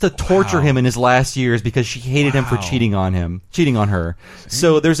just to torture him in his last years because she hated him for cheating on her.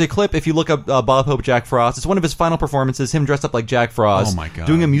 So there's a clip, if you look up Bob Hope, Jack Frost, it's one of his final performances, him dressed up like Jack Frost,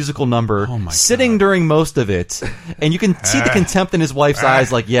 doing a musical number, sitting during most of it. And you can see the contempt in his wife's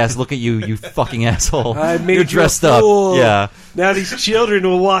eyes, like, yes, look at you, you fucking asshole. I made You're dressed up. Yeah. Now these children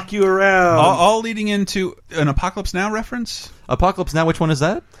will walk you around. All leading into an Apocalypse Now reference? Apocalypse Now, which one is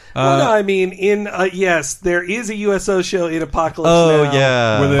that? Well, no, I mean, yes, there is a USO show in Apocalypse Now. Oh,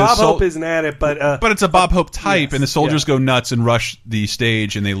 yeah. Bob Hope isn't at it, but it's a Bob Hope type, and the soldiers go nuts and rush the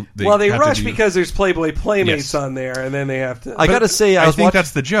stage, and they rush because there's Playboy Playmates on there, and then they have to. I gotta say, I think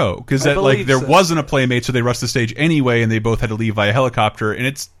that's the joke, because there wasn't a Playmate, so they rushed the stage anyway, and they both had to leave via helicopter, and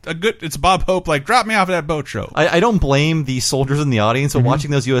it's Bob Hope, like, drop me off at that boat show. I don't blame the soldiers in the audience, but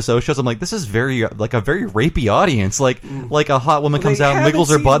watching those USO shows, I'm like, this is a very rapey audience, like a hot woman comes out and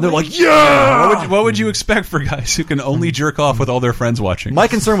wiggles her butt, and they're like, yeah! What would you expect for guys who can only jerk off with all their friends watching? My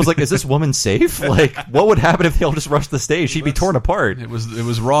concern was, like, is this woman safe? Like, what would happen if they all just rushed the stage? She'd be torn apart. It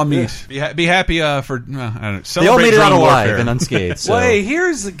was raw meat. Be happy for I don't know, they all made it out alive and unscathed. So. Well, hey,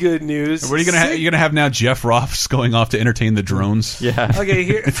 here's the good news. What are you gonna have? You're gonna have now Jeff Ross going off to entertain the drones. Yeah. Okay,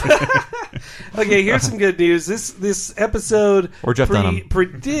 here's some good news. This episode or Jeff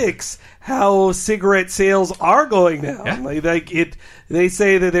predicts how cigarette sales are going now. Yeah. They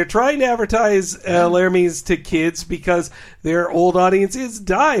say that they're trying to advertise Laramie's to kids because their old audience is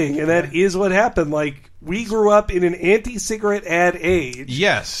dying, and that is what happened. Like, we grew up in an anti-cigarette ad age.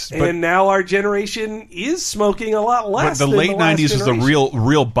 Yes, and now our generation is smoking a lot less. But the late '90s was a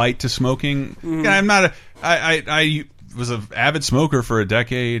real bite to smoking. Mm-hmm. Yeah, I'm not I was an avid smoker for a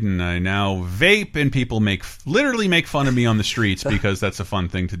decade, and I now vape, and people literally make fun of me on the streets because that's a fun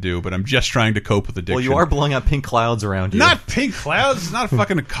thing to do, but I'm just trying to cope with addiction. Well, you are blowing out pink clouds around you. Not pink clouds, it's not a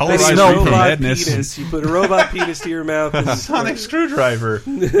fucking colorized robot madness. Penis. You put a robot penis to your mouth. A sonic screwdriver.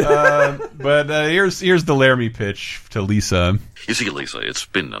 But here's the Laramie pitch to Lisa. You see, Lisa, it's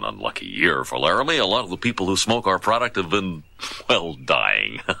been an unlucky year for Laramie. A lot of the people who smoke our product have been, well,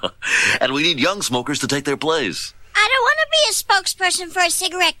 dying. And we need young smokers to take their place. I don't want to be a spokesperson for a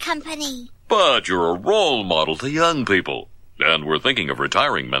cigarette company. But you're a role model to young people. And we're thinking of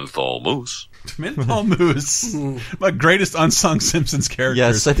retiring Menthol Moose. Menthol Moose. My greatest unsung Simpsons character.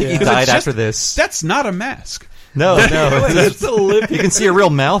 Yes, I think he died after this. That's not a mask. No, it's a lip. You can see a real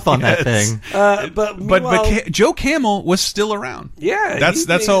mouth on that thing. But Joe Camel was still around. Yeah,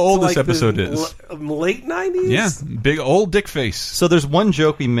 that's how old this episode is. Late '90s. Yeah, big old dick face. So there's one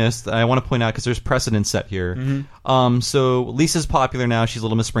joke we missed that I want to point out because there's precedent set here. Mm-hmm. So Lisa's popular now. She's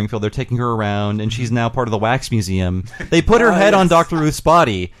Little Miss Springfield. They're taking her around, and she's now part of the Wax Museum. They put her head on Dr. Ruth's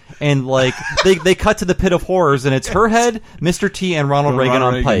body, and like they cut to the pit of horrors, and it's her head, Mr. T, and Ronald Reagan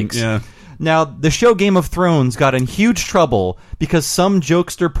on pikes. Yeah. Now, the show Game of Thrones got in huge trouble because some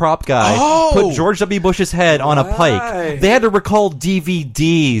jokester prop guy put George W. Bush's head on a pike. They had to recall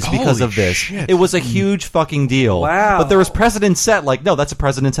DVDs because of this. Shit. It was a huge fucking deal. Wow. But there was precedent set, like, no, that's a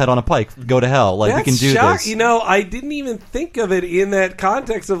president's head on a pike. Go to hell. Like, we can do this. You know, I didn't even think of it in that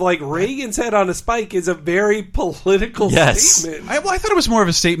context of, like, Reagan's head on a spike is a very political statement. I thought it was more of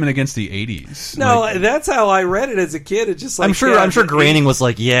a statement against the 80s. No, that's how I read it as a kid. It's just like, I'm sure Groening was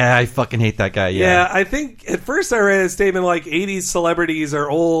like, yeah, I fucking hate that guy. Yeah, I think at first I read a statement like 80s celebrities are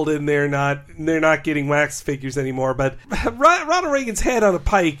old and they're not getting wax figures anymore. But Ronald Reagan's head on a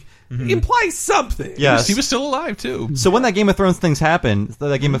pike implies something. Yes. He was still alive too. So when that Game of Thrones thing happened,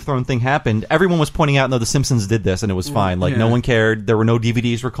 everyone was pointing out, no, the Simpsons did this and it was fine. Like no one cared. There were no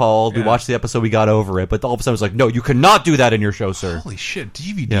DVDs recalled. We watched the episode, we got over it. But all of a sudden it was like, no, you cannot do that in your show, sir. Holy shit,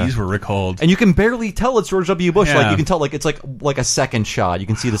 DVDs were recalled. And you can barely tell it's George W. Bush. Like you can tell, like it's like a second shot. You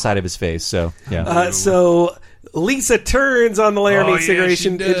can see the side of his face. So so Lisa turns on the Laramie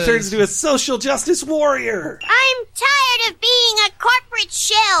cigaration and turns into a social justice warrior. I'm tired of being a corporate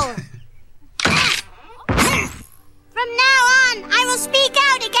shill. From now on, I will speak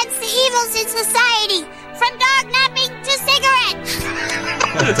out against the evils in society, from dog napping to cigarettes.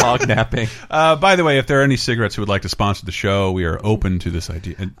 Dog napping. By the way, if there are any cigarettes who would like to sponsor the show, we are open to this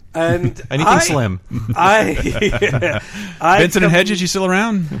idea. And anything slim. Vincent and Hedges, you still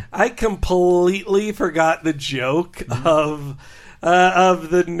around? I completely forgot the joke of of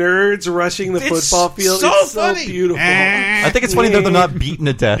the nerds rushing the football field. It's so beautiful. I think it's funny that they're not beaten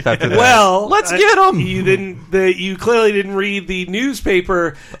to death after that. Well, let's get them. You clearly didn't read the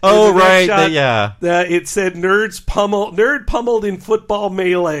newspaper. Oh, right. It said nerd pummeled in football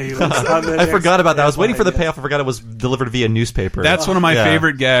melee. I forgot about that. I was waiting for the payoff. I forgot it was delivered via newspaper. That's one of my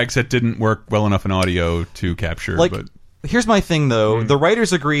favorite gags that didn't work well enough in audio to capture. But here's my thing, though. The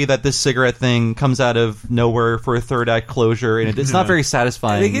writers agree that this cigarette thing comes out of nowhere for a third act closure, and it's not very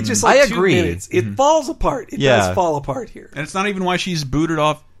satisfying. I think it's just I 2 agree. minutes. It falls apart. It does fall apart here. And it's not even why she's booted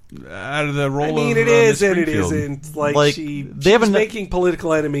off out of the role of it is and it Springfield. isn't. She's making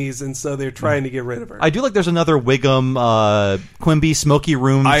political enemies, and so they're trying to get rid of her. I do like there's another Wiggum Quimby Smoky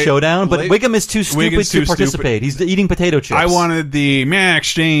Room showdown, but Wiggum is too stupid to participate. He's eating potato chips. I wanted the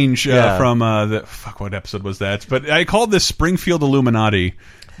exchange from what episode was that? But I called this Springfield Illuminati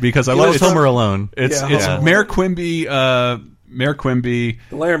because I love Home Alone. It's Mayor Quimby. Mayor Quimby,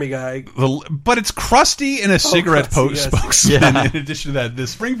 the Laramie guy, but it's Krusty and a cigarette spokesman. In addition to that, the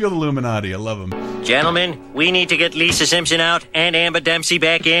Springfield Illuminati, I love them. Gentlemen, we need to get Lisa Simpson out and Amber Dempsey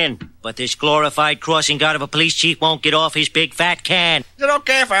back in. But this glorified crossing guard of a police chief won't get off his big fat can. Is it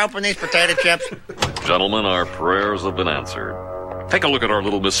okay if I open these potato chips? Gentlemen, our prayers have been answered. Take a look at our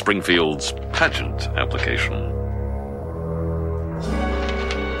Little Miss Springfield's pageant application.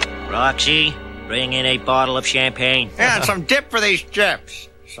 Roxy, bring in a bottle of champagne. Yeah, and some dip for these chips.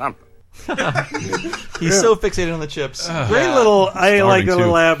 Something. He's so fixated on the chips. Great little. I like the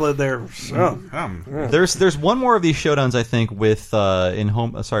little ad-lib there. There's one more of these showdowns, I think, with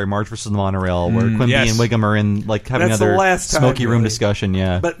Marge versus the Monorail, where Quimby and Wiggum are in having another smoky room discussion.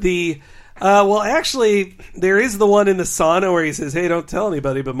 Yeah, but actually, there is the one in the sauna where he says, "Hey, don't tell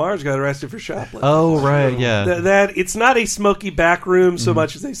anybody," but Marge got arrested for shoplifting. Oh, right, yeah. That it's not a smoky back room so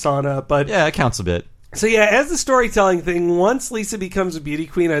much as a sauna, but yeah, it counts a bit. So yeah, as the storytelling thing, once Lisa becomes a beauty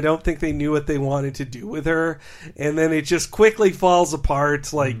queen, I don't think they knew what they wanted to do with her, and then it just quickly falls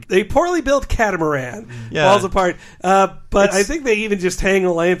apart. Like a poorly built catamaran falls apart. But I think they even just hang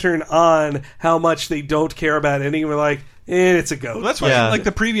a lantern on how much they don't care about anything. We're like, it's a goat. Well, that's why, like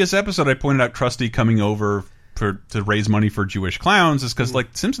the previous episode, I pointed out Krusty coming over to raise money for Jewish clowns is because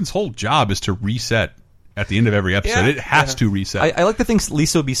Simpson's whole job is to reset. At the end of every episode, it has to reset. I like to think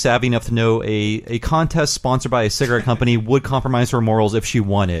Lisa would be savvy enough to know a contest sponsored by a cigarette company would compromise her morals if she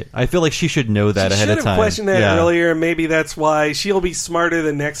won it. I feel like she should know that ahead of time. She should have questioned that earlier, and maybe that's why she'll be smarter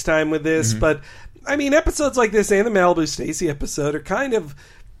the next time with this. But, I mean, episodes like this and the Malibu Stacy episode are kind of...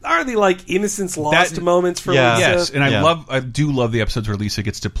 Are they like innocence lost moments for Lisa? Yes, and I do love the episodes where Lisa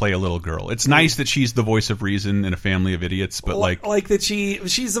gets to play a little girl. It's nice that she's the voice of reason in a family of idiots, but like that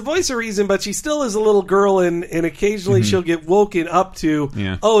she's the voice of reason, but she still is a little girl, and occasionally she'll get woken up to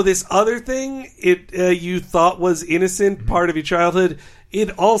this other thing you thought was innocent part of your childhood.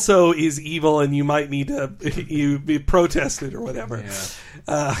 It also is evil, and you might need to be protested or whatever.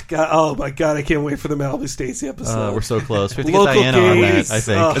 Oh my God, I can't wait for the Malibu Stacy episode. We're so close. We have to get Diana on that, I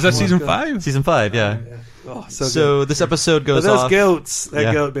think. Is that season 5? Season 5, yeah. Oh, so this episode goes those off. Goats,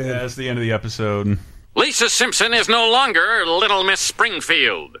 that goat man. Yeah, that's the end of the episode. Lisa Simpson is no longer Little Miss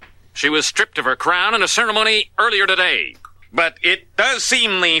Springfield. She was stripped of her crown in a ceremony earlier today. But it does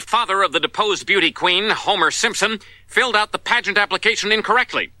seem the father of the deposed beauty queen, Homer Simpson, filled out the pageant application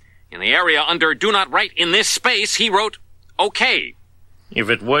incorrectly. In the area under Do Not Write in This Space, he wrote, okay. If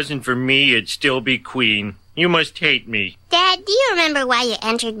it wasn't for me, it'd still be queen. You must hate me. Dad, do you remember why you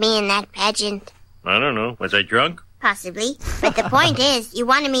entered me in that pageant? I don't know. Was I drunk? Possibly. But the point is, you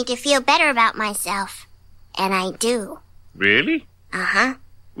wanted me to feel better about myself. And I do. Really? Uh-huh.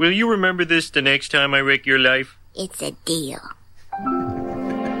 Will you remember this the next time I wreck your life? It's a deal.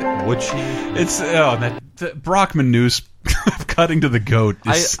 Would she? It's the Brockman news cutting to the goat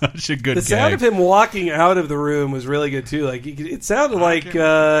is such a good. The sound of him walking out of the room was really good too. Like it sounded like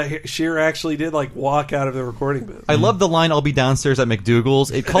Shearer actually did walk out of the recording booth. I love the line, "I'll be downstairs at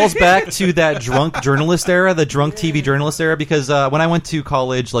McDougal's." It calls back to that drunk journalist era, the drunk TV journalist era. Because when I went to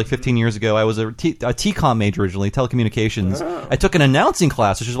college 15 years ago, I was a TCOM major originally, telecommunications. Oh. I took an announcing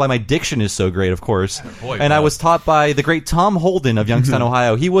class, which is why my diction is so great, of course. I was taught by the great Tom Holden of Youngstown,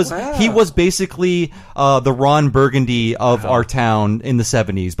 Ohio. He was basically the Ron Burgundy of our town in the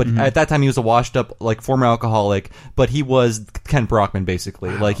 70s, but at that time he was a washed up former alcoholic, but he was Kent Brockman basically.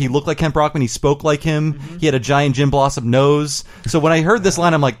 He looked like Kent Brockman, he spoke like him, he had a giant Jim Blossom nose. So when I heard this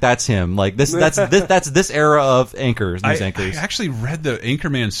line, I'm like, that's him. That's this era of news anchors. I actually read the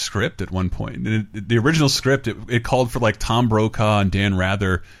Anchorman script at one point. The original script, it called for Tom Brokaw and Dan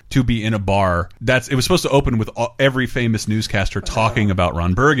Rather to be in a bar. It was supposed to open with every famous newscaster talking about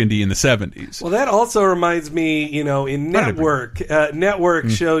Ron Burgundy in the 70s. Well, that also reminds me, in Network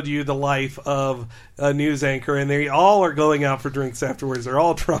showed you the life of a news anchor, and they all are going out for drinks afterwards. They're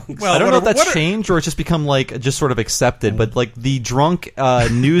all drunk. Well, I don't know if that's changed or it's just become like just sort of accepted, but like the drunk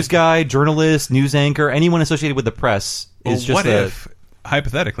news guy, journalist, news anchor, anyone associated with the press is just what if,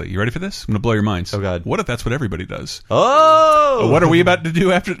 hypothetically, you ready for this? I'm going to blow your minds. Oh, God. What if that's what everybody does? Oh! What are we about to do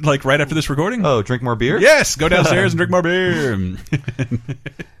right after this recording? Oh, drink more beer? Yes, go downstairs and drink more beer.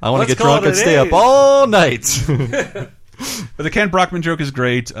 I want to get drunk and stay up all night. But the Kent Brockman joke is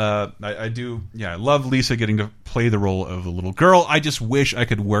great. I love Lisa getting to play the role of a little girl. I just wish I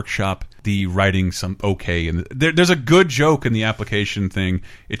could workshop the writing and there's a good joke in the application thing.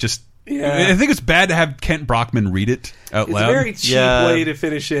 It just... Yeah. I think it's bad to have Kent Brockman read it out loud. It's a very cheap way to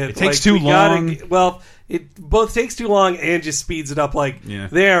finish it. It takes too long. It both takes too long and just speeds it up.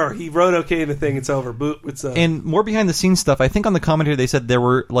 There, he wrote okay in the thing. It's over. And more behind the scenes stuff. I think on the commentary they said there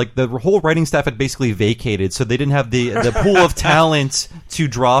were the whole writing staff had basically vacated, so they didn't have the pool of talent to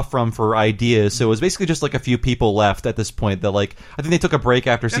draw from for ideas. So it was basically just like a few people left at this point. That I think they took a break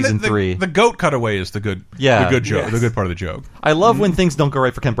after season 3. The goat cutaway is the good joke, the good part of the joke. I love when things don't go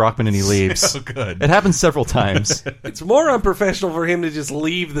right for Kent Brockman and he leaves. So good. It happens several times. It's more unprofessional for him to just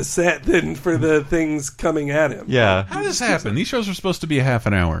leave the set than for the things coming at him. Yeah. How does this happen? These shows are supposed to be a half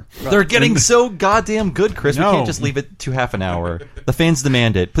an hour. They're getting so goddamn good, Chris. No. We can't just leave it to half an hour. The fans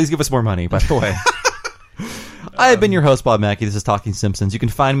demand it. Please give us more money, by the way. I have been your host, Bob Mackey. This is Talking Simpsons. You can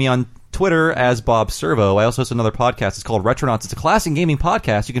find me on Twitter as Bob Servo. I also host another podcast. It's called Retronauts. It's a classic gaming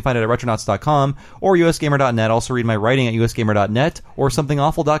podcast. You can find it at retronauts.com or usgamer.net. Also read my writing at usgamer.net or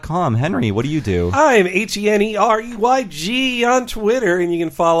somethingawful.com. Henry, what do you do? I'm HENEREYG on Twitter, and you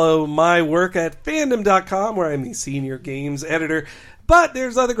can follow my work at fandom.com, where I'm the senior games editor. But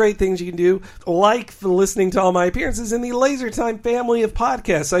there's other great things you can do, like listening to all my appearances in the Laser Time family of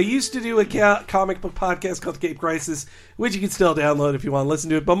podcasts. I used to do a comic book podcast called Cape Crisis, which you can still download if you want to listen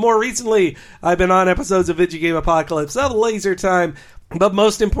to it. But more recently, I've been on episodes of Video Game Apocalypse, of Laser Time, but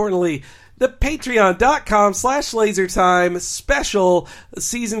most importantly, the patreon.com/lasertime special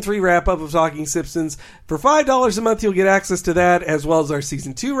season 3 wrap-up of Talking Simpsons. For $5 a month, you'll get access to that, as well as our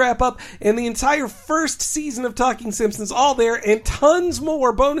season 2 wrap-up and the entire first season of Talking Simpsons, all there, and tons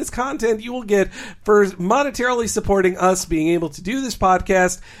more bonus content you will get for monetarily supporting us being able to do this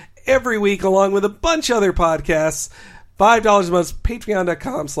podcast every week, along with a bunch of other podcasts. $5 a month,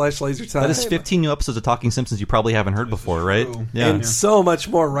 patreon.com/lasertime. That is 15 new episodes of Talking Simpsons you probably haven't heard before, right? Yeah. And so much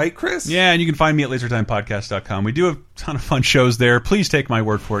more, right, Chris? Yeah, and you can find me at lasertimepodcast.com. We do have a ton of fun shows there. Please take my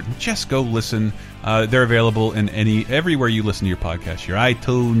word for it and just go listen. They're available in everywhere you listen to your podcast. Your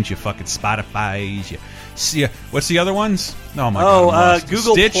iTunes, your fucking Spotify's, what's the other ones? Oh, my God.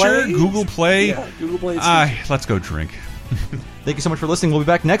 Google Stitcher, Play. Google Play. Yeah, Google Play. Let's go drink. Thank you so much for listening. We'll be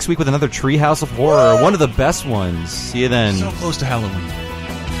back next week with another Treehouse of Horror, one of the best ones. See you then. So close to Halloween.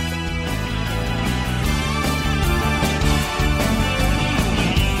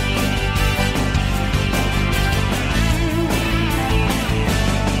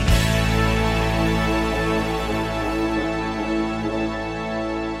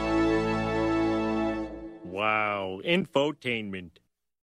 Wow, infotainment.